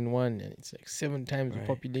countries all in one, and it's like 7 times the Right.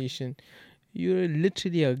 population. You're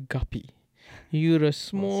literally a guppy. You're a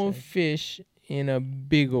small said. fish in a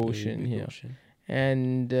big ocean here.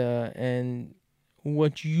 And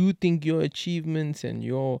what you think your achievements and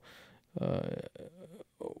your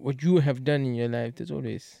what you have done in your life, there's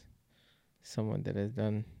always someone that has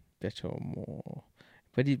done better or more,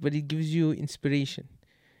 but it gives you inspiration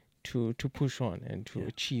to push on and to Yeah.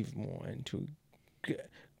 achieve more and to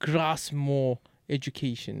grasp more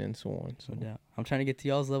education and so on. So No doubt. I'm trying to get to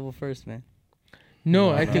y'all's level first, man.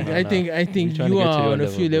 no, No, I no, think no, I no. think We're trying to you get to are your on a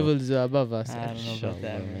level, few bro. levels above us. I don't know about Inshallah,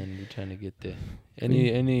 that, man. man. We're trying to get there.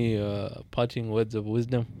 Any parting words of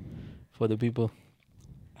wisdom for the people?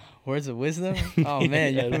 Words of wisdom? Oh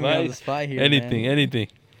man, you put me on the Advice? spot here. Anything.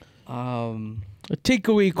 Man. A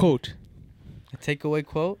takeaway quote. A takeaway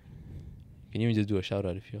quote. Can you even just do a shout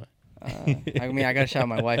out if you want? I mean, I gotta shout out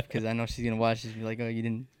my wife because I know she's gonna watch. She's be like, "Oh, you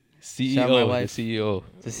didn't." CEO, Shout out my the wife. CEO.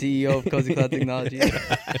 The CEO of Cozy Cloud Technology.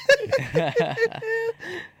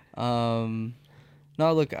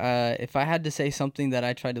 No, look. If I had to say something that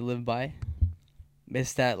I try to live by,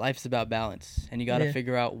 it's that life's about balance, and you gotta Yeah.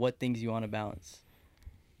 figure out what things you want to balance.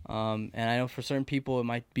 And I know for certain people it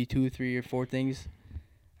might be 2, 3, or 4 things.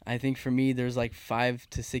 I think for me there's like 5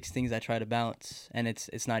 to 6 things I try to balance, and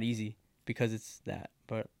it's not easy because it's that.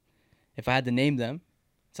 But if I had to name them,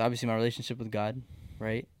 it's obviously my relationship with God,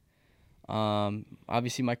 right?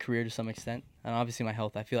 Obviously my career to some extent, and obviously my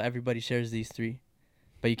health. I feel everybody shares these 3,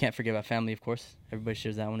 but you can't forget about family, of course. Everybody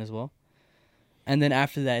shares that one as well. And then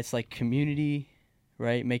after that, it's like community,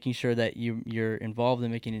 right? Making sure that you're involved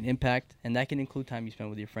in making an impact, and that can include time you spend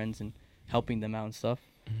with your friends and helping them out and stuff.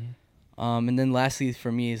 And then lastly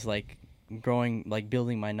for me is like growing, like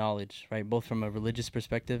building my knowledge, right? Both from a religious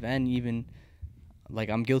perspective and even like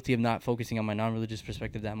I'm guilty of not focusing on my non-religious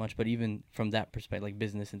perspective that much, but even from that perspective, like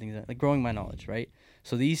business and things like growing my knowledge, right?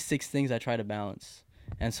 So these 6 things I try to balance.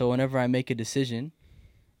 And so whenever I make a decision,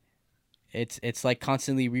 it's like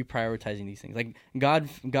constantly reprioritizing these things. Like God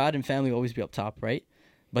and family will always be up top, right?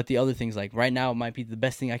 But the other things, like right now, it might be the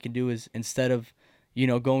best thing I can do is instead of,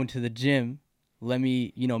 going to the gym, let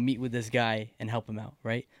me, meet with this guy and help him out,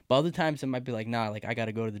 right? But other times it might be like, nah, like I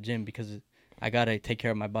gotta go to the gym because I gotta take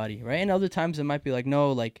care of my body, right? And other times it might be like,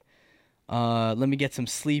 no, like, let me get some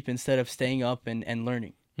sleep instead of staying up and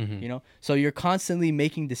learning, So you're constantly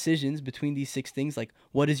making decisions between these 6 things, like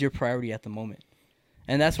what is your priority at the moment?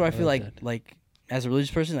 And that's where I feel like as a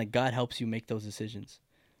religious person, like God helps you make those decisions.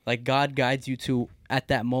 Like God guides you to, at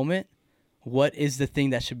that moment, what is the thing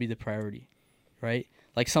that should be the priority, right?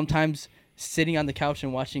 Like sometimes sitting on the couch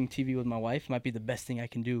and watching TV with my wife might be the best thing I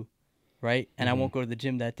can do, right? And I won't go to the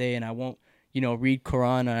gym that day, and I won't, read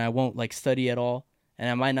Quran, and I won't like study at all, and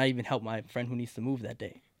I might not even help my friend who needs to move that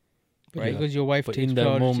day, right? Because your wife But takes in that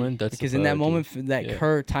priority. moment, that's Because the in that priority. moment, that Yeah.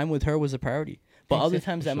 her time with her was a priority. But other Exactly.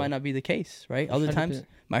 times For that might sure. not be the case, right? Other times 100%.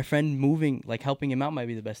 my friend moving, like helping him out might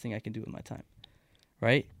be the best thing I can do with my time,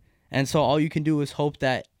 right? And so all you can do is hope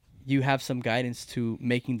that you have some guidance to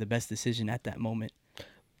making the best decision at that moment.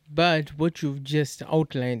 But what you've just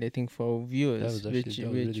outlined, I think, for our viewers, That was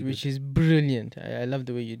really which good. is brilliant. I love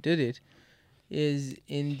the way you did it. Is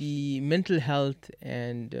in the mental health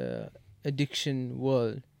and addiction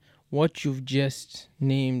world, what you've just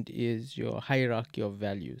named is your hierarchy of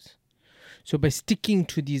values. So by sticking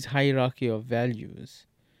to these hierarchy of values,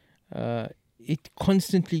 it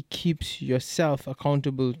constantly keeps yourself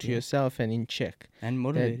accountable to yourself and in check. And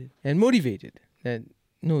motivated. And motivated that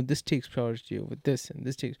no, this takes priority over this and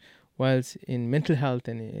this takes. Whilst in mental health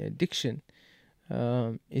and addiction,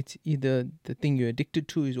 it's either the thing you're addicted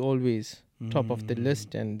to is always top of the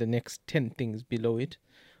list and the next 10 things below it,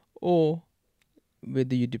 or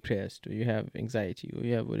whether you're depressed or you have anxiety or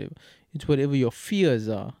you have whatever. It's whatever your fears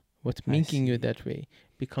are, what's I making you see. that way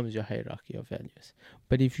becomes your hierarchy of values.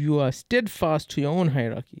 But if you are steadfast to your own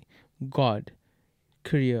hierarchy, God,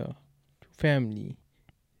 career, family,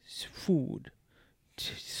 food,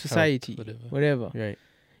 society, whatever. whatever, Right.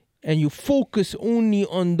 and you focus only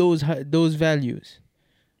on those values,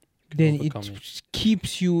 then it Overcome it.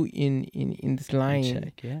 keeps you in this line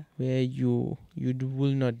Check, yeah. where you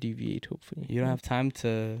will not deviate, hopefully. You don't have time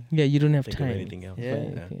to. Yeah, you don't have Think of time anything else. for Yeah.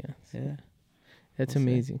 anything else. Yeah. That's Well said.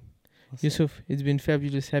 amazing. Well said. Yusuf, it's been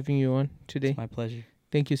fabulous having you on today. It's my pleasure.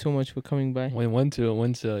 Thank you so much for coming by. Once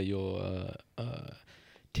your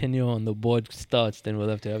tenure on the board starts, then we'll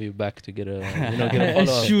have to have you back to get a get a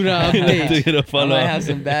follow up. Shura update. To get a I follow might up. have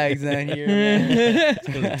some bags down here. Man.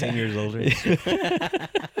 Still like 10 years older.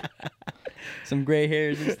 Some gray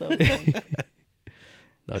hairs and stuff.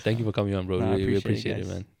 No, thank you for coming on, bro. No, I we appreciate appreciate it, it,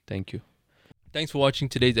 guys. man. Thank you. Thanks for watching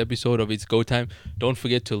today's episode of It's Go Time. Don't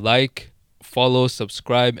forget to like, follow,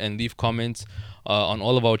 subscribe, and leave comments on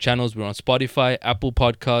all of our channels. We're on Spotify, Apple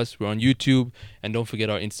Podcasts, we're on YouTube, and don't forget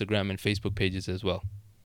our Instagram and Facebook pages as well.